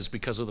say that is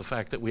because of the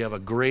fact that we have a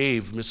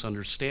grave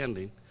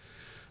misunderstanding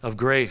of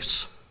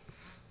grace.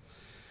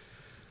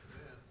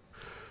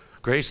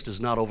 Grace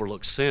does not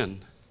overlook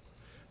sin.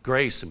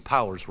 Grace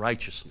empowers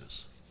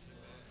righteousness.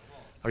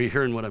 Are you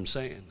hearing what I'm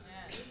saying?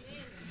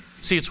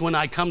 See, it's when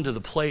I come to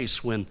the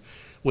place when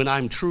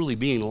I'm truly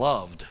being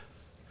loved,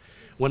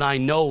 when I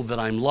know that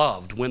I'm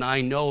loved, when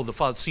I know the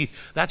Father. See,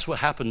 that's what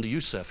happened to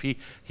Yusuf.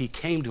 He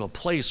came to a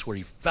place where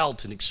he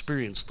felt and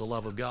experienced the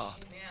love of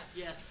God.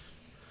 Yes.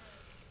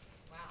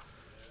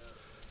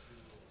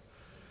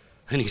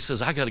 And he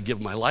says, I got to give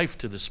my life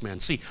to this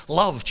man. See,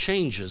 love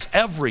changes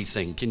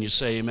everything. Can you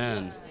say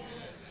amen?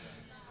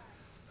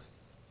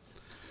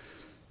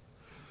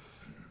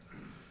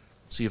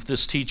 See, if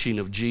this teaching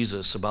of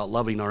Jesus about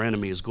loving our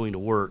enemy is going to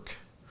work,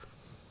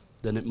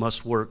 then it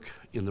must work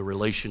in the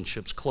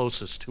relationships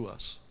closest to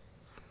us.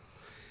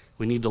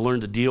 We need to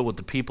learn to deal with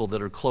the people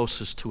that are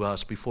closest to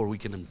us before we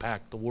can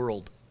impact the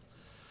world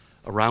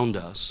around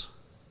us.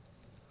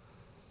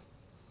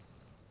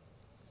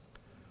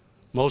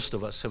 Most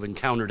of us have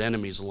encountered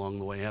enemies along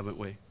the way, haven't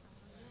we?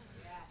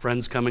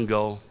 Friends come and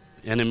go,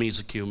 enemies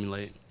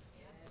accumulate.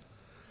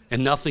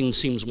 And nothing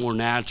seems more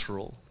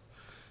natural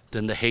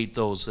than to hate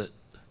those that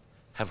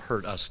have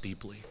hurt us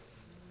deeply.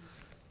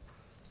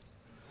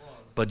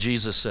 But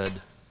Jesus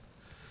said,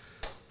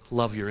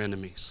 love your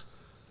enemies.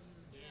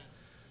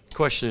 The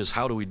question is,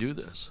 how do we do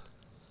this?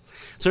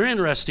 It's an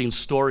interesting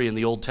story in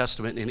the Old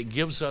Testament, and it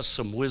gives us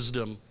some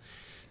wisdom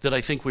that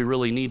I think we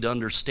really need to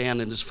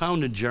understand, and it's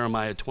found in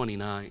Jeremiah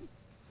 29.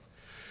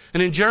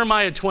 And in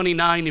Jeremiah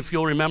 29, if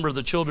you'll remember,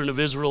 the children of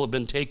Israel have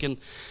been taken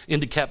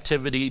into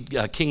captivity.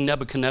 King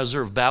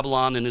Nebuchadnezzar of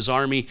Babylon and his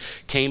army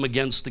came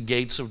against the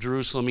gates of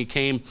Jerusalem. He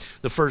came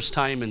the first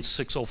time in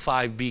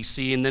 605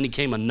 BC, and then he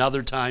came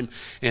another time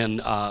in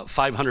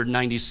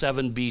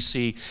 597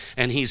 BC.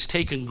 And he's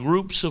taken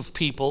groups of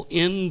people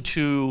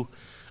into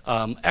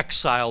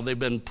exile. They've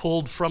been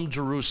pulled from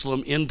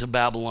Jerusalem into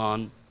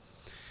Babylon.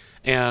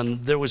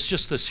 And there was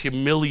just this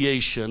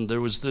humiliation. There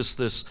was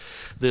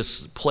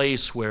this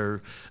place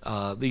where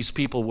these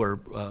people were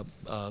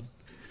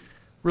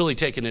really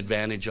taking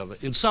advantage of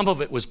it. And some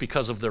of it was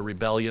because of their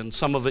rebellion.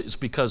 Some of it is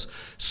because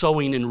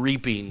sowing and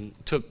reaping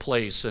took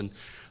place. And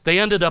they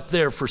ended up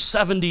there for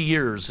 70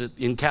 years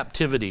in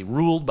captivity,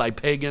 ruled by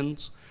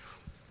pagans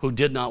who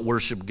did not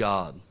worship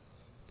God.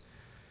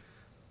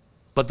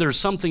 But there's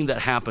something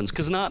that happens,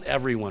 because not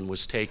everyone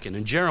was taken.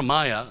 And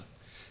Jeremiah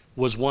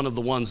was one of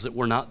the ones that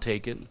were not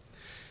taken.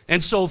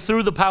 And so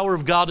through the power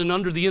of God and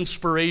under the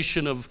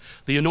inspiration of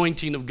the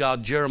anointing of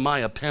God,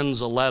 Jeremiah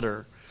pens a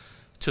letter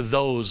to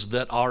those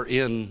that are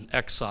in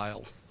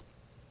exile.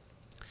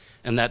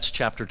 And that's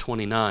chapter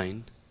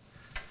 29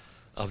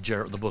 of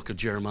the book of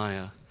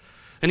Jeremiah.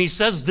 And he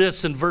says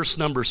this in verse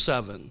number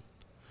 7.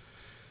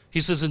 He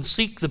says, and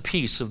seek the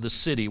peace of the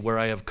city where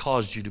I have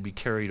caused you to be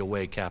carried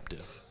away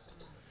captive.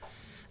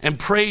 And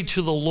pray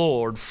to the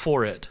Lord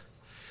for it.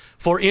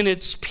 For in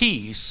its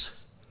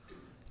peace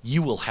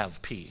you will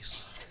have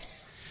peace.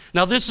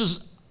 Now, this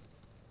is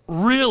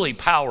really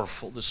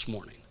powerful this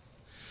morning.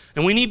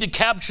 And we need to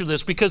capture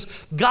this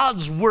because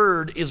God's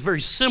word is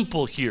very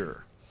simple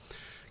here.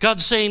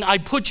 God's saying, I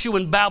put you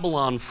in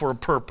Babylon for a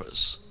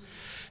purpose.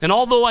 And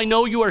although I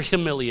know you are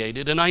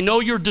humiliated, and I know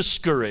you're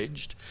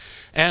discouraged,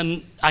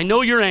 and I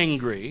know you're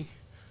angry,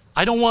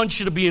 I don't want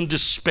you to be in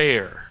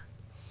despair.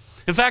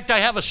 In fact, I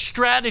have a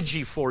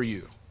strategy for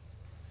you.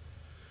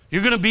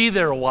 You're going to be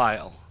there a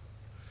while.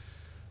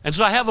 And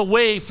so I have a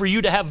way for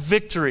you to have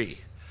victory.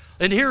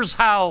 And here's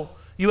how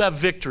you have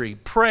victory.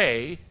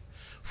 Pray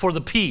for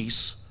the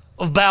peace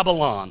of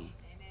Babylon.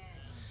 Amen.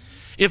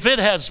 If it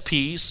has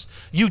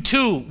peace, you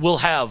too will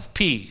have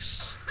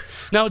peace.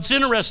 Now it's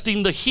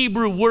interesting, the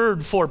Hebrew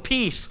word for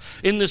peace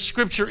in this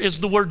scripture is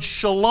the word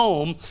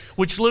shalom,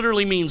 which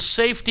literally means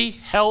safety,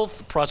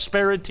 health,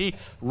 prosperity,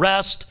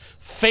 rest,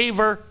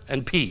 favor,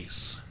 and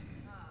peace.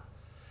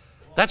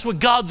 That's what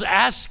God's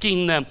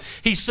asking them.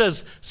 He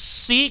says,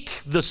 seek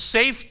the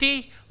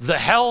safety, the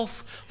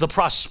health, the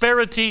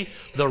prosperity,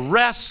 the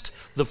rest,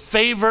 the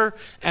favor,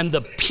 and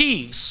the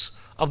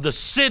peace of the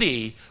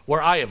city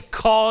where I have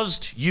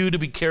caused you to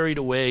be carried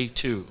away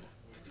to.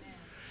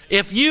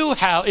 If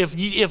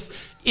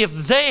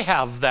they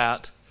have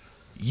that,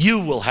 you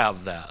will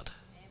have that.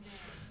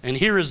 And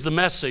here is the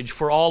message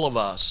for all of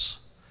us.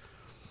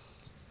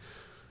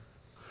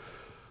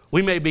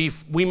 We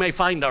may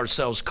find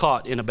ourselves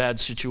caught in a bad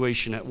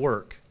situation at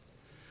work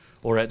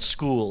or at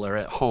school or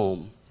at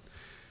home.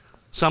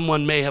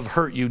 Someone may have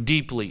hurt you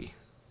deeply,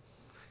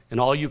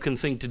 and all you can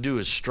think to do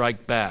is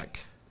strike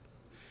back.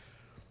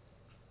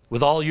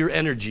 With all your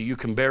energy, you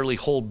can barely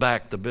hold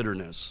back the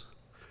bitterness.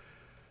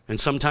 And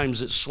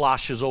sometimes it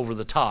sloshes over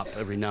the top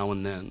every now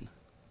and then.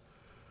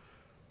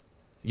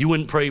 You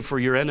wouldn't pray for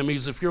your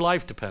enemies if your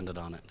life depended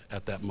on it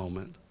at that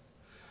moment.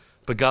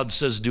 But God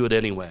says do it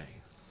anyway.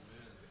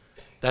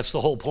 That's the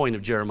whole point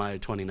of Jeremiah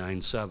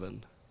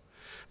 29:7.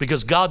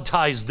 Because God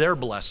ties their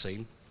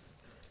blessing,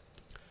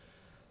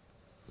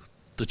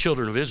 the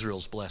children of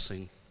Israel's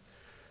blessing,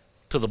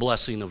 to the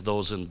blessing of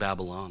those in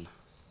Babylon.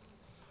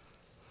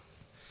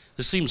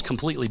 This seems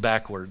completely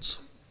backwards.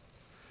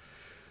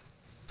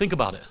 Think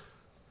about it.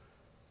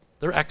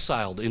 They're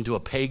exiled into a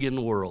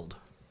pagan world.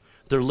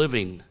 They're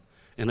living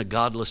in a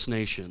godless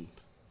nation.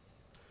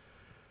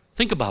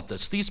 Think about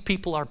this. These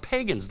people are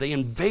pagans. They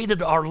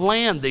invaded our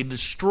land. They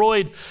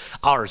destroyed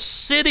our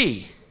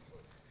city.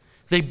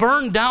 They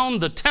burned down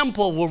the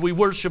temple where we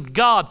worshiped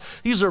God.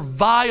 These are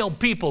vile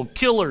people,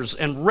 killers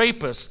and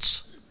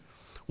rapists.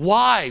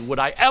 Why would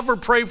I ever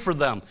pray for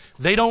them?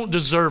 They don't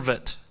deserve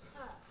it.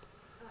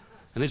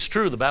 And it's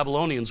true, the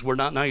Babylonians were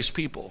not nice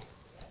people.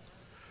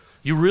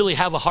 You really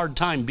have a hard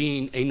time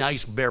being a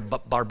nice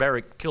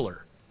barbaric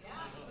killer.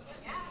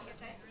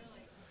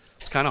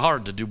 It's kind of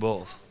hard to do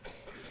both.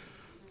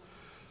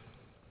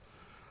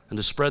 And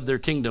to spread their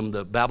kingdom,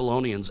 the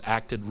Babylonians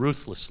acted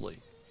ruthlessly.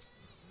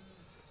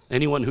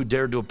 Anyone who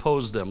dared to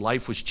oppose them,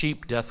 life was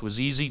cheap, death was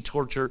easy,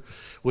 torture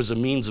was a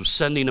means of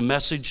sending a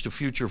message to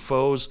future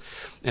foes,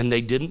 and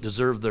they didn't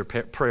deserve their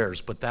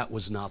prayers, but that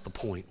was not the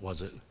point,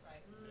 was it?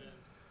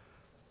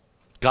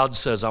 God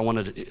says, I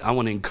want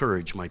to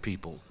encourage my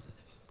people.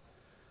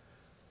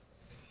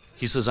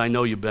 He says, I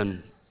know you've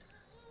been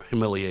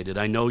humiliated.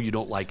 I know you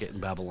don't like it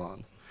in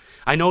Babylon.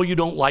 I know you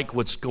don't like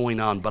what's going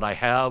on, but I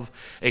have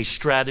a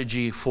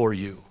strategy for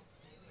you.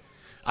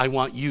 I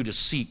want you to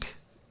seek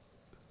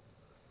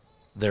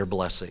their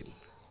blessing.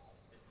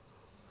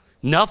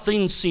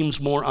 Nothing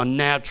seems more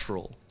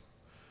unnatural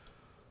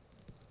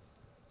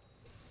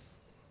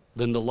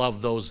than to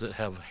love those that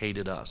have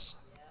hated us.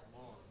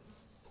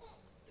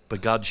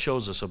 But God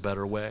shows us a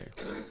better way.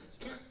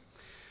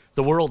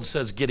 The world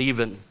says get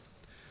even,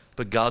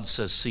 but God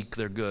says seek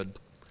their good.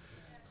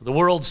 The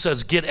world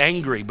says get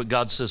angry, but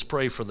God says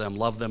pray for them,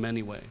 love them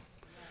anyway.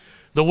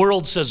 The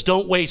world says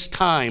don't waste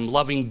time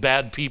loving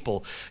bad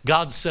people.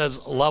 God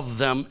says love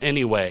them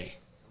anyway.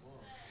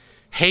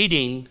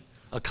 Hating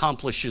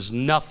accomplishes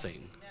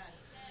nothing.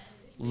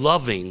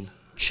 Loving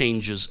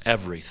changes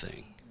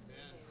everything.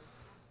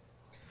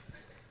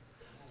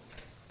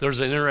 There's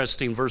an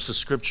interesting verse of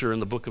scripture in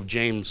the book of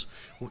James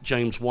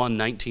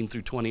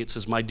 1:19-20. It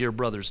says, my dear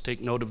brothers, take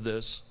note of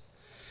this.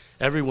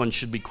 Everyone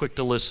should be quick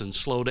to listen,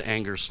 slow to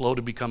anger, slow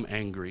to become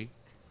angry,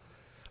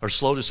 or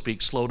slow to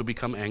speak, slow to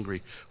become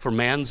angry. For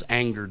man's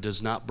anger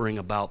does not bring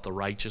about the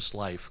righteous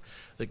life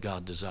that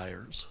God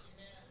desires.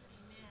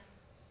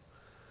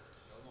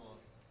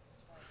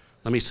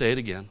 Let me say it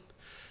again.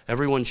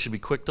 Everyone should be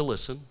quick to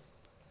listen,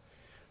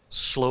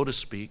 slow to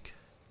speak,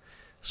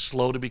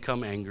 slow to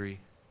become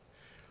angry,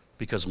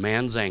 because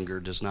man's anger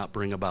does not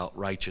bring about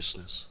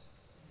righteousness.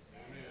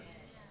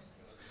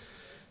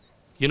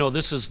 You know,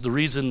 this is the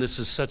reason this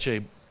is such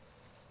a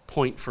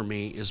point for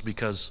me is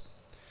because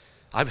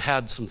I've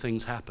had some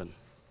things happen.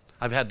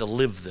 I've had to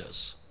live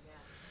this.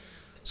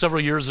 Several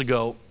years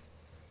ago,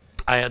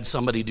 I had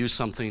somebody do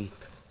something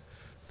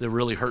that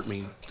really hurt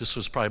me. This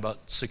was probably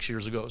about 6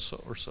 years ago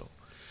or so.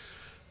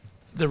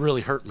 That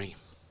really hurt me.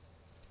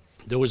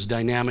 There was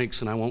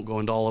dynamics, and I won't go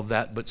into all of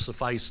that, but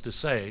suffice to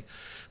say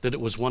that it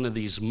was one of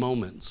these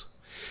moments.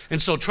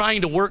 And so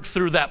trying to work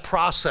through that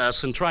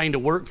process and trying to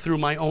work through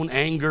my own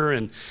anger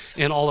and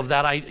all of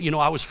that,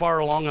 I was far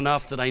along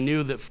enough that I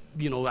knew that,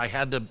 I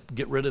had to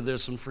get rid of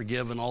this and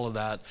forgive and all of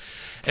that.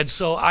 And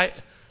so I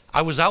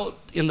was out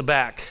in the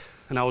back,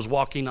 and I was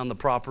walking on the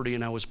property,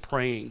 and I was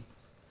praying.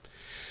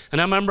 And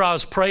I remember I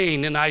was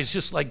praying and I was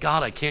just like,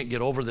 God, I can't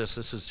get over this.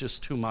 This is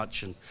just too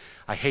much. And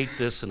I hate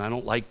this and I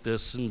don't like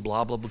this and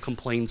blah, blah, blah,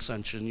 complaint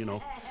section, you know,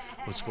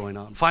 what's going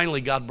on.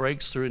 Finally, God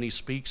breaks through and he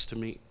speaks to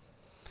me.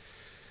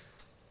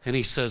 And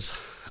he says,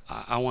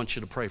 I want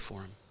you to pray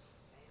for him.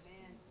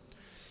 Amen.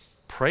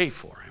 Pray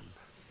for him.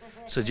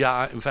 He said,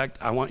 yeah, in fact,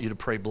 I want you to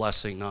pray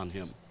blessing on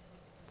him.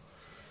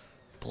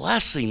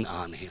 Blessing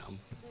on him?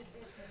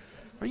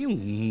 Are you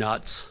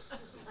nuts?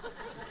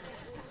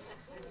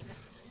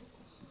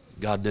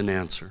 God didn't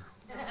answer.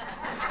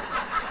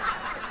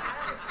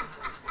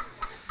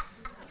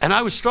 And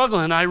I was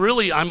struggling.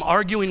 I'm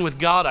arguing with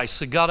God. I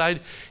said, God, I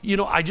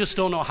just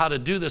don't know how to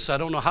do this. I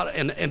don't know how to,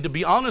 and to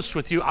be honest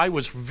with you, I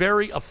was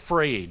very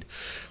afraid.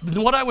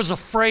 What I was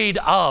afraid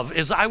of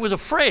is I was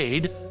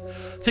afraid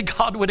that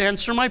God would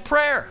answer my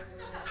prayer.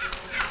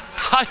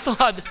 I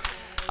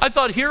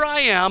thought, here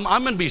I am,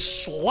 I'm going to be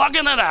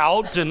slugging it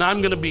out, and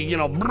I'm going to be,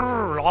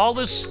 all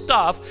this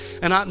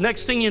stuff. And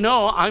next thing you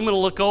know, I'm going to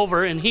look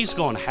over, and he's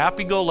going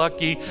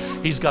happy-go-lucky.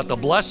 He's got the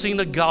blessing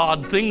of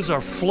God. Things are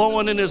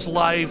flowing in his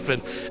life,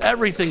 and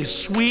everything's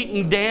sweet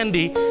and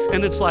dandy.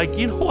 And it's like,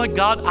 you know what,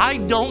 God? I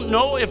don't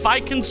know if I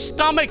can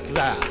stomach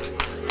that.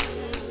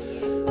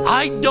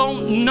 I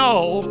don't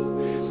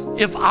know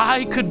if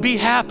I could be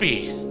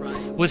happy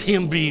with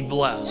him being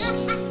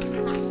blessed.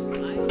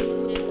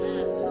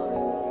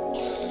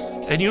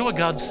 And you know what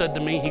God said to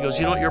me? He goes,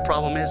 you know what your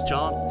problem is,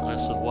 John? I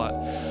said,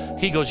 what?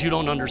 He goes, you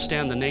don't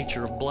understand the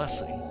nature of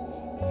blessing.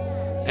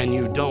 And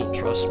you don't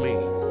trust me.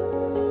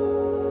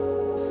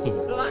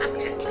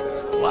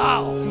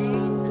 Wow.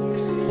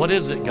 What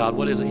is it, God?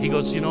 What is it? He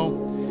goes,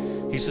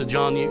 he said,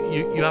 John,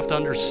 you have to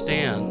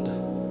understand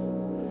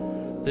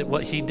that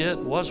what he did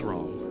was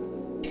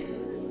wrong.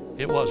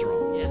 It was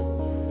wrong.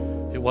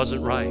 Yeah. It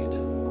wasn't right.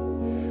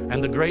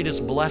 And the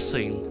greatest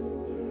blessing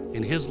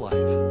in his life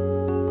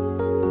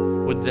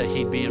would that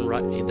he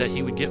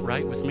would get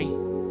right with me.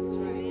 That's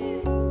right.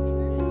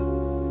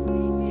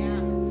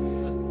 Yeah.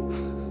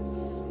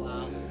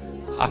 Wow.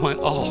 I went,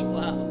 oh.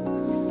 Wow.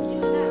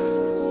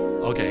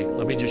 Okay,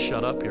 let me just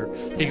shut up here.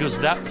 He goes,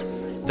 that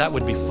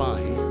would be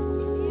fine.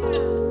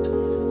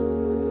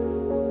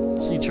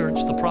 See,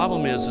 church, the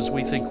problem is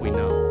we think we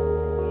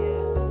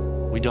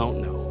know. We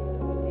don't know.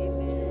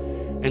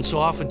 And so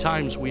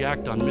oftentimes we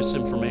act on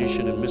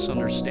misinformation and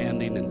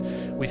misunderstanding,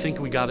 and we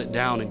think we got it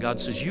down, and God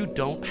says, you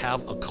don't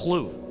have a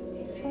clue.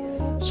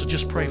 So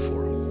just pray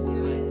for him.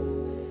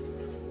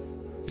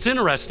 It's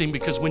interesting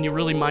because when you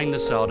really mind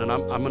this out, and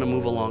I'm going to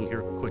move along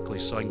here quickly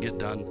so I can get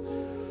done.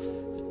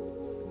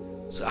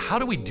 So how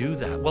do we do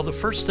that? Well, the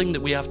first thing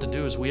that we have to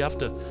do is we have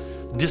to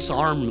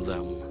disarm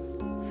them.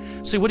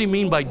 See, what do you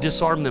mean by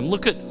disarm them?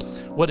 Look at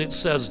what it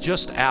says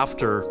just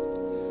after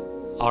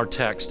our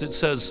text. It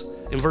says,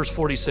 in verse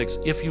 46,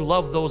 if you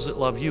love those that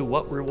love you,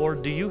 what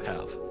reward do you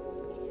have?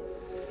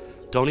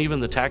 Don't even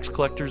the tax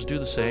collectors do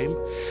the same?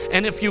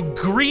 And if you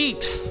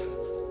greet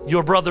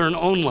your brethren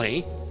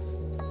only,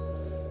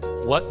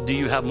 what do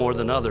you have more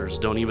than others?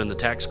 Don't even the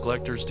tax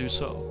collectors do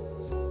so?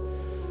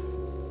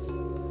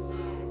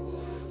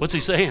 What's he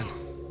saying?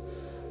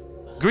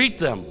 Greet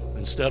them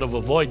instead of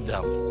avoid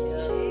them.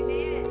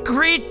 Yeah.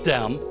 Greet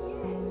them.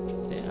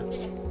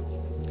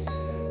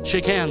 Yeah.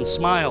 Shake hands,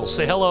 smile,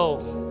 say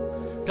hello.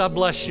 God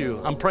bless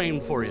you. I'm praying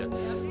for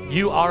you.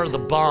 You are the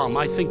bomb.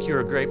 I think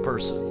you're a great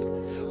person.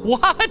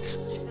 What?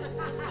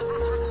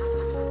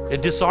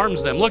 It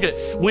disarms them. Look at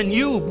when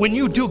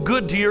you do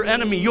good to your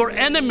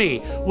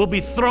enemy will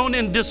be thrown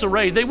in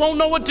disarray. They won't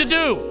know what to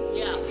do.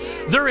 Yeah.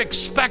 They're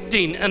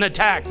expecting an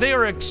attack. They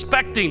are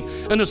expecting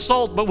an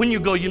assault. But when you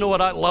go, you know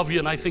what? I love you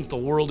and I think the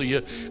world of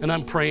you, and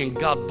I'm praying,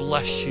 God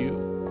bless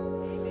you.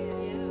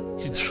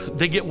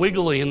 They get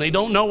wiggly and they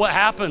don't know what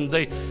happened.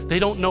 They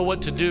don't know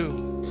what to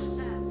do.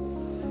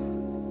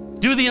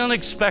 Do the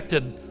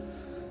unexpected.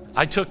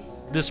 I took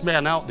this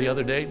man out the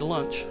other day to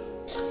lunch.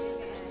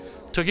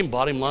 Took him,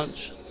 bought him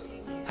lunch,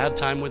 had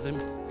time with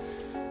him.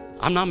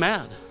 I'm not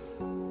mad.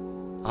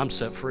 I'm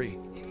set free.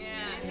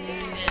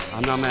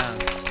 I'm not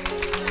mad.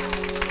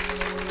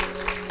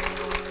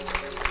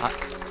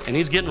 And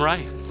he's getting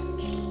right.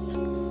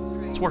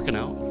 It's working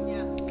out.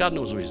 God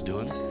knows what he's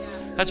doing.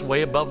 That's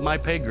way above my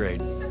pay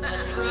grade.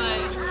 That's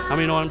right. How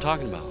many know what I'm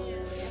talking about?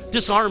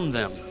 Disarm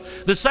them.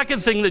 The second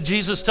thing that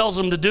Jesus tells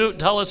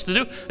us to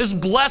do is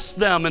bless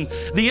them. And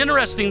the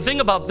interesting thing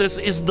about this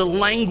is the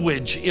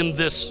language in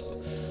this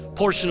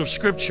portion of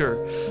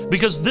scripture,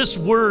 because this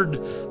word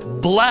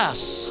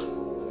bless,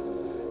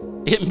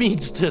 it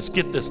means this,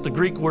 get this, the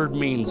Greek word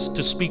means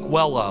to speak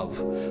well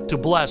of, to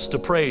bless, to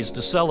praise,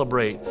 to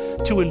celebrate,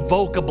 to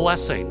invoke a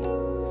blessing.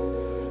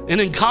 And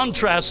in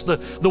contrast,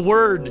 the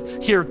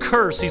word here,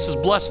 curse, he says,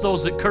 bless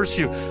those that curse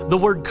you. The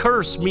word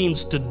curse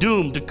means to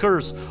doom, to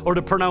curse, or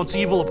to pronounce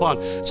evil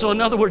upon. So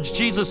in other words,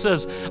 Jesus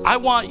says, I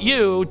want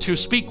you to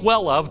speak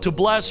well of, to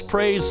bless,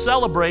 praise,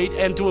 celebrate,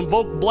 and to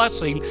invoke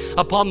blessing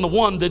upon the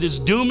one that is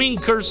dooming,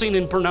 cursing,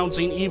 and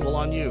pronouncing evil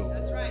on you.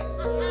 That's right.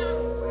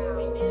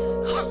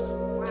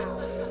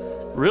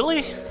 Wow.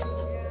 Really?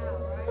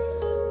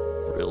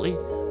 Really?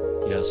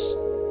 Yes.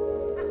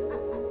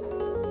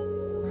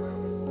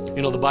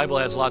 You know, the Bible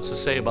has lots to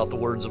say about the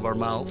words of our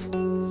mouth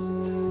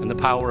and the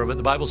power of it.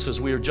 The Bible says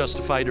we are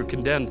justified or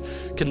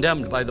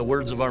condemned by the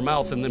words of our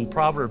mouth. And then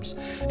Proverbs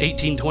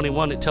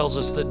 18:21, it tells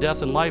us that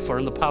death and life are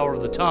in the power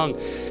of the tongue.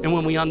 And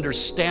when we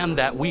understand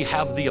that, we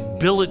have the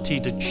ability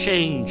to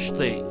change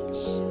things.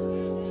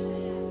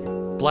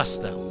 Bless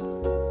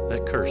them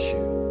that curse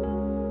you.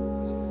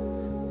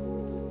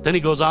 Then he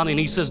goes on and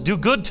he says, do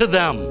good to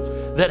them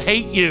that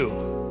hate you.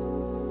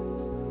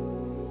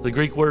 The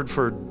Greek word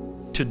for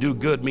to do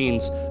good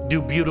means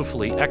do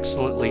beautifully,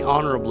 excellently,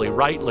 honorably,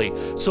 rightly,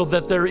 so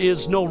that there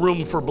is no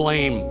room for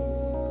blame.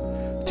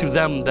 To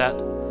them that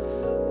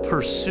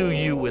pursue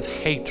you with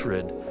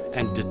hatred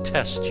and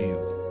detest you.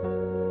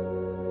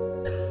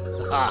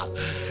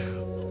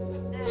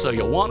 So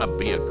you want to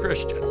be a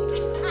Christian.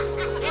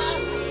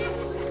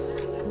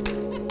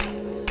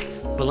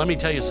 But let me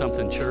tell you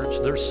something, church.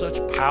 There's such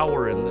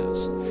power in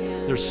this.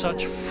 There's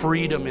such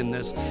freedom in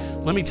this.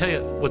 Let me tell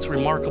you what's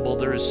remarkable.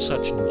 There is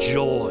such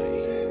joy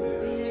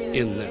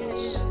in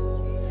this.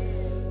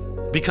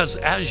 Because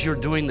as you're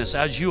doing this,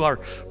 as you are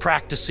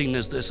practicing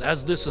this,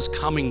 as this is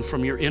coming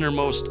from your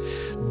innermost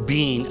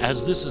being,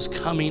 as this is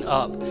coming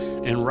up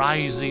and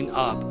rising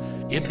up,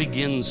 it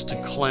begins to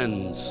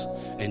cleanse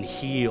and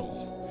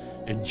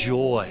heal and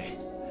joy.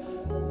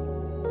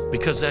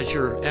 Because as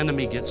your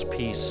enemy gets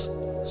peace,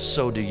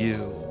 so do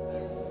you.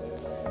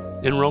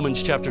 In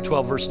Romans chapter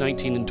 12, verse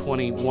 19 and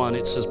 21,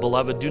 it says,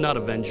 Beloved, do not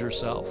avenge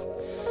yourself,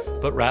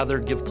 but rather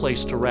give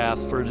place to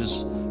wrath, for it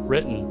is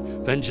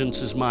written,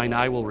 vengeance is mine,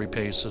 I will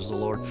repay, says the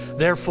Lord.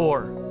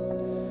 Therefore,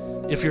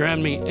 if your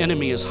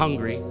enemy is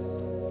hungry,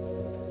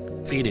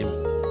 feed him.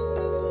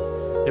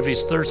 If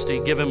he's thirsty,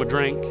 give him a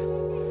drink.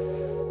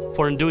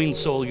 For in doing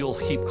so, you'll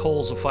heap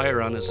coals of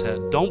fire on his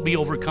head. Don't be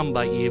overcome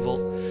by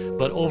evil,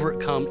 but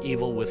overcome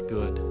evil with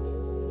good.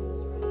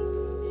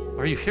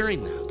 Are you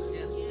hearing that?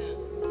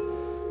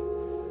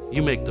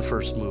 You make the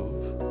first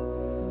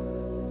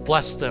move.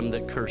 Bless them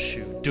that curse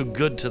you. Do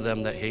good to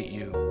them that hate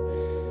you.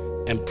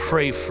 And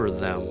pray for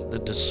them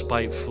that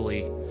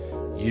despitefully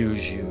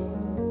use you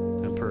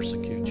and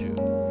persecute you.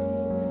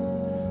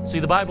 See,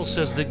 the Bible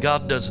says that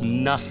God does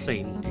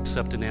nothing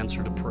except an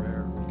answer to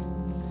prayer.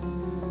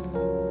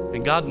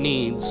 And God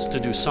needs to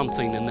do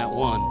something in that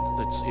one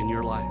that's in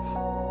your life.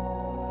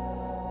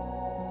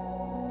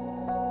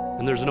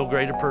 And there's no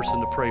greater person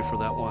to pray for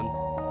that one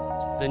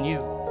than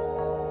you.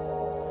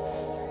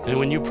 And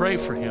when you pray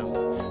for him,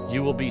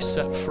 you will be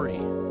set free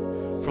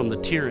from the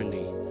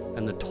tyranny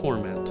and the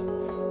torment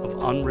of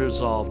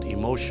unresolved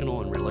emotional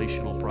and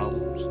relational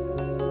problems.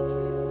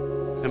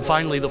 And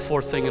finally, the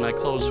fourth thing, and I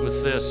close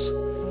with this,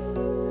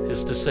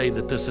 is to say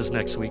that this is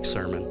next week's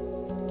sermon.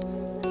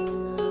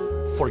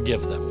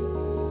 Forgive them.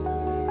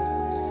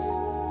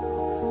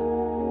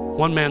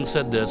 One man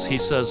said this, he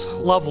says,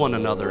 love one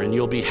another and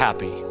you'll be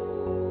happy.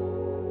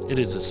 It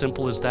is as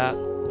simple as that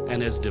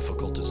and as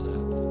difficult as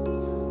that.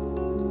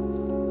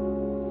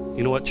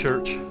 You know what,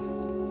 church?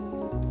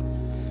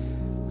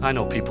 I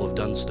know people have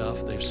done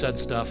stuff. They've said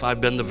stuff. I've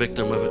been the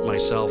victim of it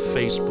myself.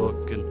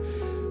 Facebook and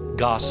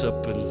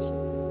gossip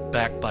and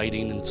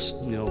backbiting and,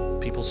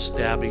 people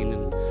stabbing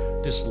and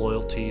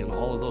disloyalty and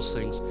all of those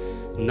things.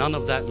 None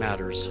of that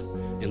matters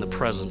in the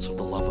presence of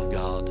the love of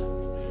God.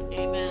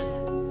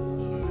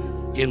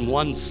 Amen. In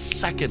 1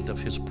 second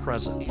of his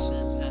presence,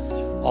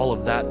 all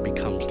of that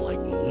becomes like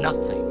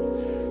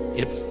nothing.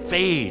 It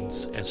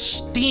fades as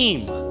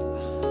steam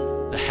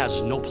that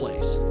has no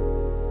place.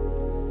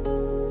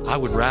 I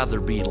would rather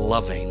be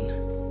loving.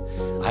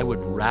 I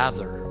would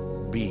rather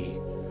be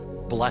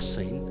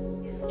blessing,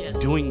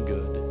 doing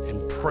good,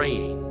 and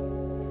praying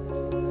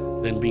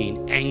than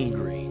being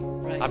angry.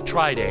 Right. I've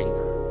tried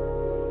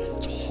anger.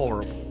 It's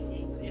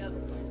horrible. Yep.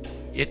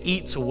 It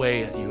eats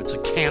away at you. It's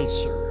a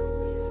cancer.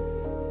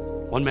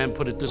 One man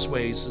put it this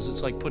way. He says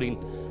it's like putting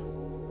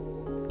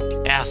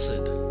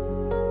acid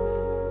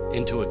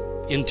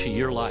into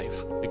your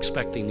life,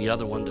 expecting the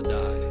other one to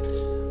die.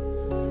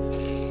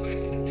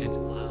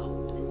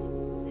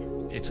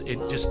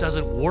 It just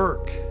doesn't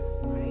work.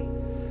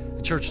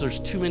 Church, there's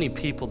too many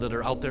people that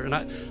are out there, and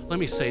let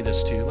me say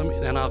this to you.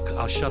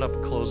 I'll shut up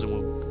and close, and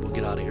we'll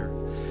get out of here.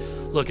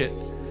 Look,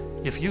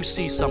 if you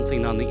see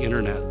something on the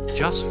internet,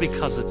 just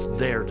because it's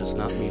there does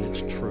not mean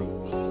it's true.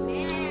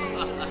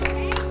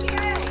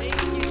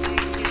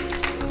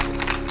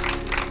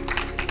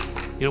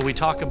 We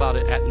talk about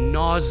it ad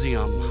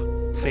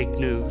nauseum, fake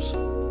news.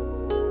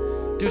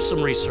 Do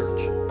some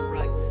research.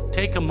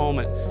 Take a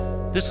moment.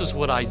 This is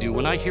what I do.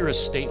 When I hear a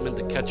statement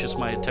that catches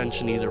my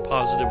attention, either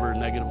positive or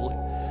negatively,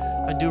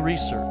 I do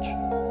research.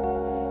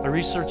 I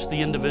research the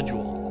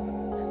individual.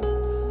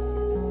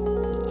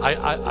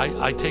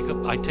 I take a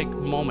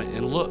moment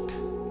and look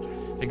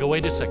and go,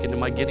 wait a second,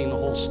 am I getting the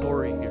whole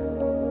story here?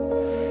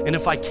 And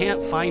if I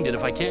can't find it,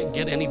 if I can't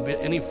get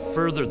any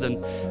further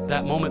than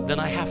that moment, then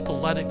I have to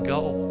let it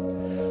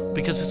go,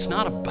 because it's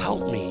not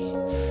about me.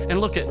 And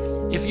look,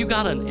 if you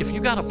got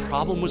a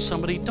problem with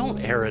somebody,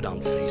 don't air it on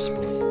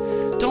Facebook.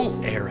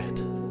 Don't air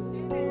it.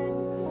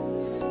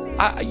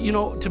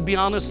 To be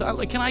honest,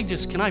 can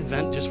I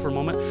vent just for a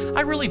moment?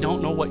 I really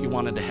don't know what you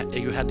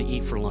you had to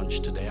eat for lunch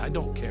today. I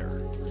don't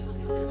care.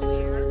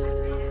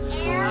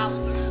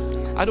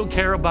 I don't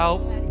care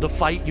about the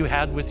fight you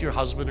had with your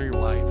husband or your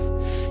wife.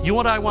 You know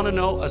what I want to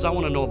know? I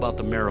want to know about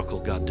the miracle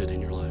God did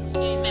in your life.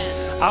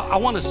 Amen. I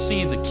want to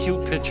see the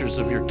cute pictures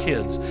of your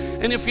kids.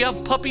 And if you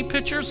have puppy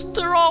pictures,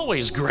 they're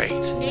always great.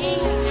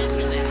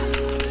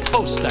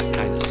 Post that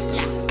kind of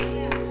stuff.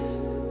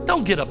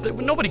 Don't get up there.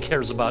 Nobody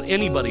cares about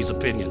anybody's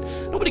opinion.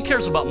 Nobody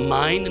cares about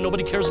mine, and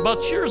nobody cares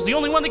about yours. The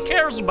only one that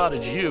cares about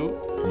is you.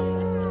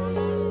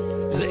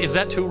 Is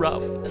that too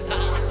rough?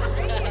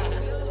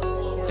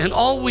 And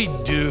all we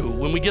do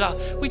when we get out,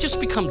 we just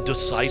become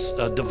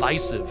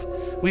divisive.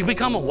 We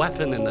become a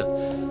weapon in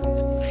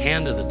the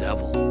hand of the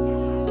devil.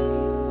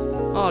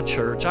 Oh,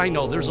 church, I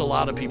know there's a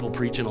lot of people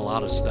preaching a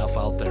lot of stuff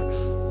out there.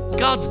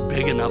 God's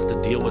big enough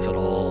to deal with it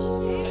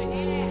all.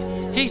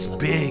 He's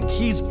big.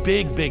 He's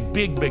big, big,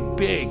 big, big,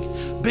 big.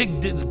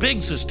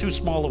 Big's is too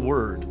small a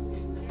word.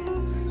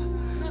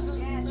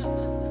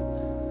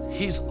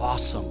 He's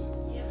awesome.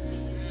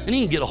 And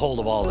he can get a hold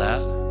of all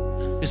that.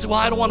 You say, well,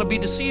 I don't want to be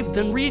deceived.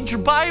 Then read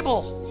your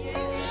Bible.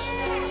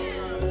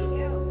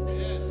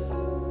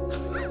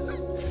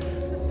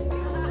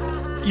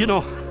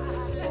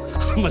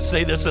 I'm going to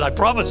say this, and I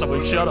promise I'm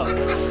going to shut up.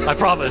 I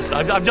promise.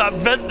 I'm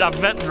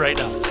venting right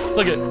now.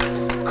 Look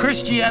at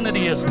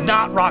Christianity is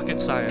not rocket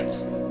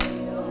science.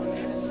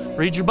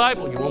 Read your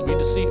Bible. You won't be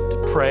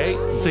deceived. Pray,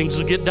 and things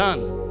will get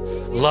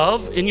done.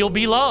 Love, and you'll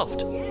be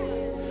loved.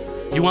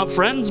 You want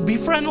friends? Be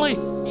friendly.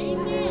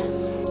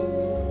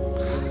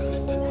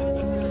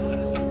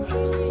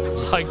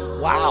 It's like,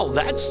 wow,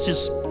 that's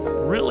just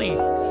really...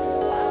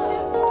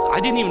 I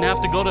didn't even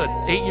have to go to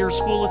 8-year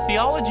school of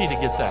theology to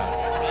get that.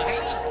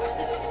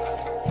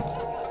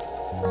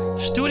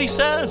 Just do what he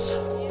says.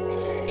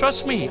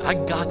 Trust me, I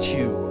got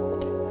you.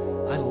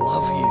 I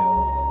love you.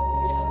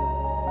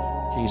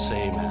 Can you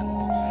say amen?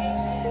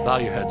 Bow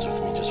your heads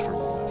with me just for a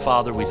moment.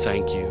 Father, we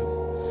thank you.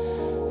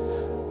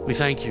 We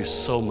thank you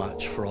so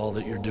much for all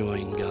that you're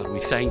doing, God. We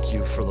thank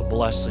you for the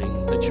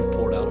blessing that you've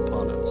poured out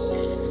upon us.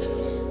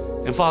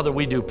 And Father,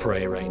 we do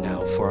pray right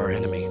now for our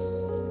enemy.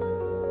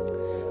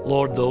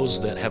 Lord,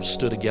 those that have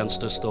stood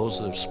against us, those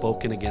that have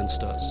spoken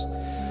against us,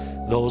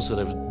 those that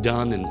have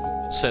done and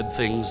said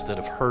things that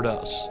have hurt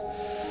us.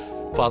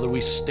 Father,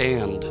 we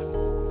stand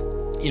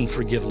in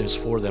forgiveness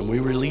for them. We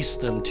release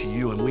them to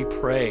you, and we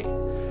pray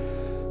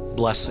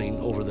blessing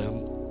over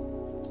them.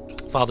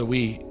 Father,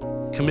 we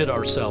commit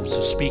ourselves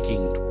to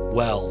speaking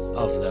well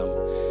of them,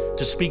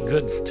 to speak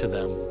good to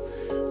them.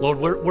 Lord,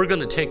 we're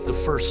going to take the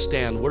first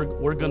stand.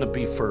 We're going to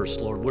be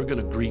first, Lord. We're going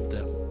to greet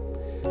them.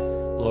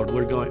 Lord,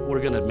 we're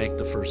going to make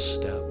the first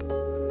step.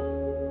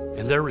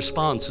 And their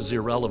response is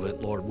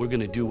irrelevant, Lord. We're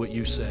going to do what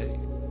you say.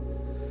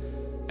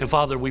 And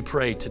Father, we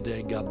pray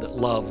today, God, that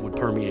love would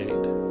permeate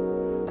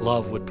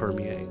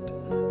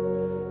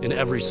in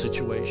every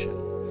situation.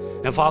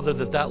 And Father,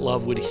 that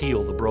love would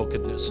heal the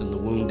brokenness and the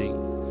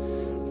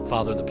wounding.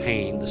 Father, the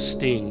pain, the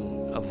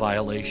sting of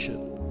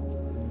violation.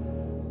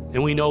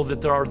 And we know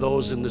that there are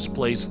those in this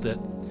place that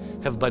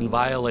have been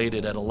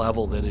violated at a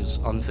level that is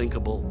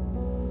unthinkable.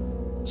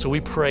 So we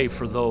pray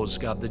for those,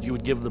 God, that you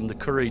would give them the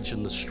courage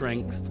and the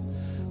strength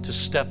to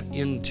step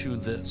into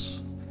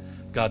this.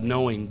 God,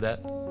 knowing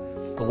that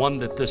the one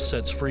that this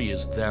sets free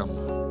is them.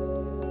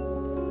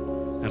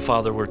 And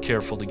Father, we're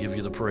careful to give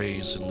you the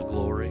praise and the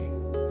glory.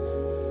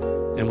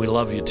 And we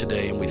love you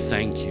today, and we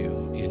thank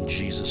you in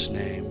Jesus'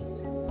 name.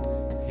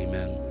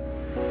 Amen.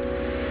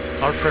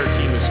 Our prayer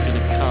team is going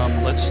to come.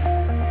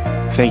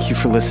 Thank you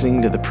for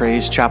listening to the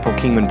Praise Chapel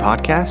Kingman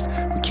podcast.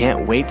 We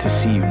can't wait to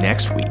see you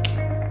next week.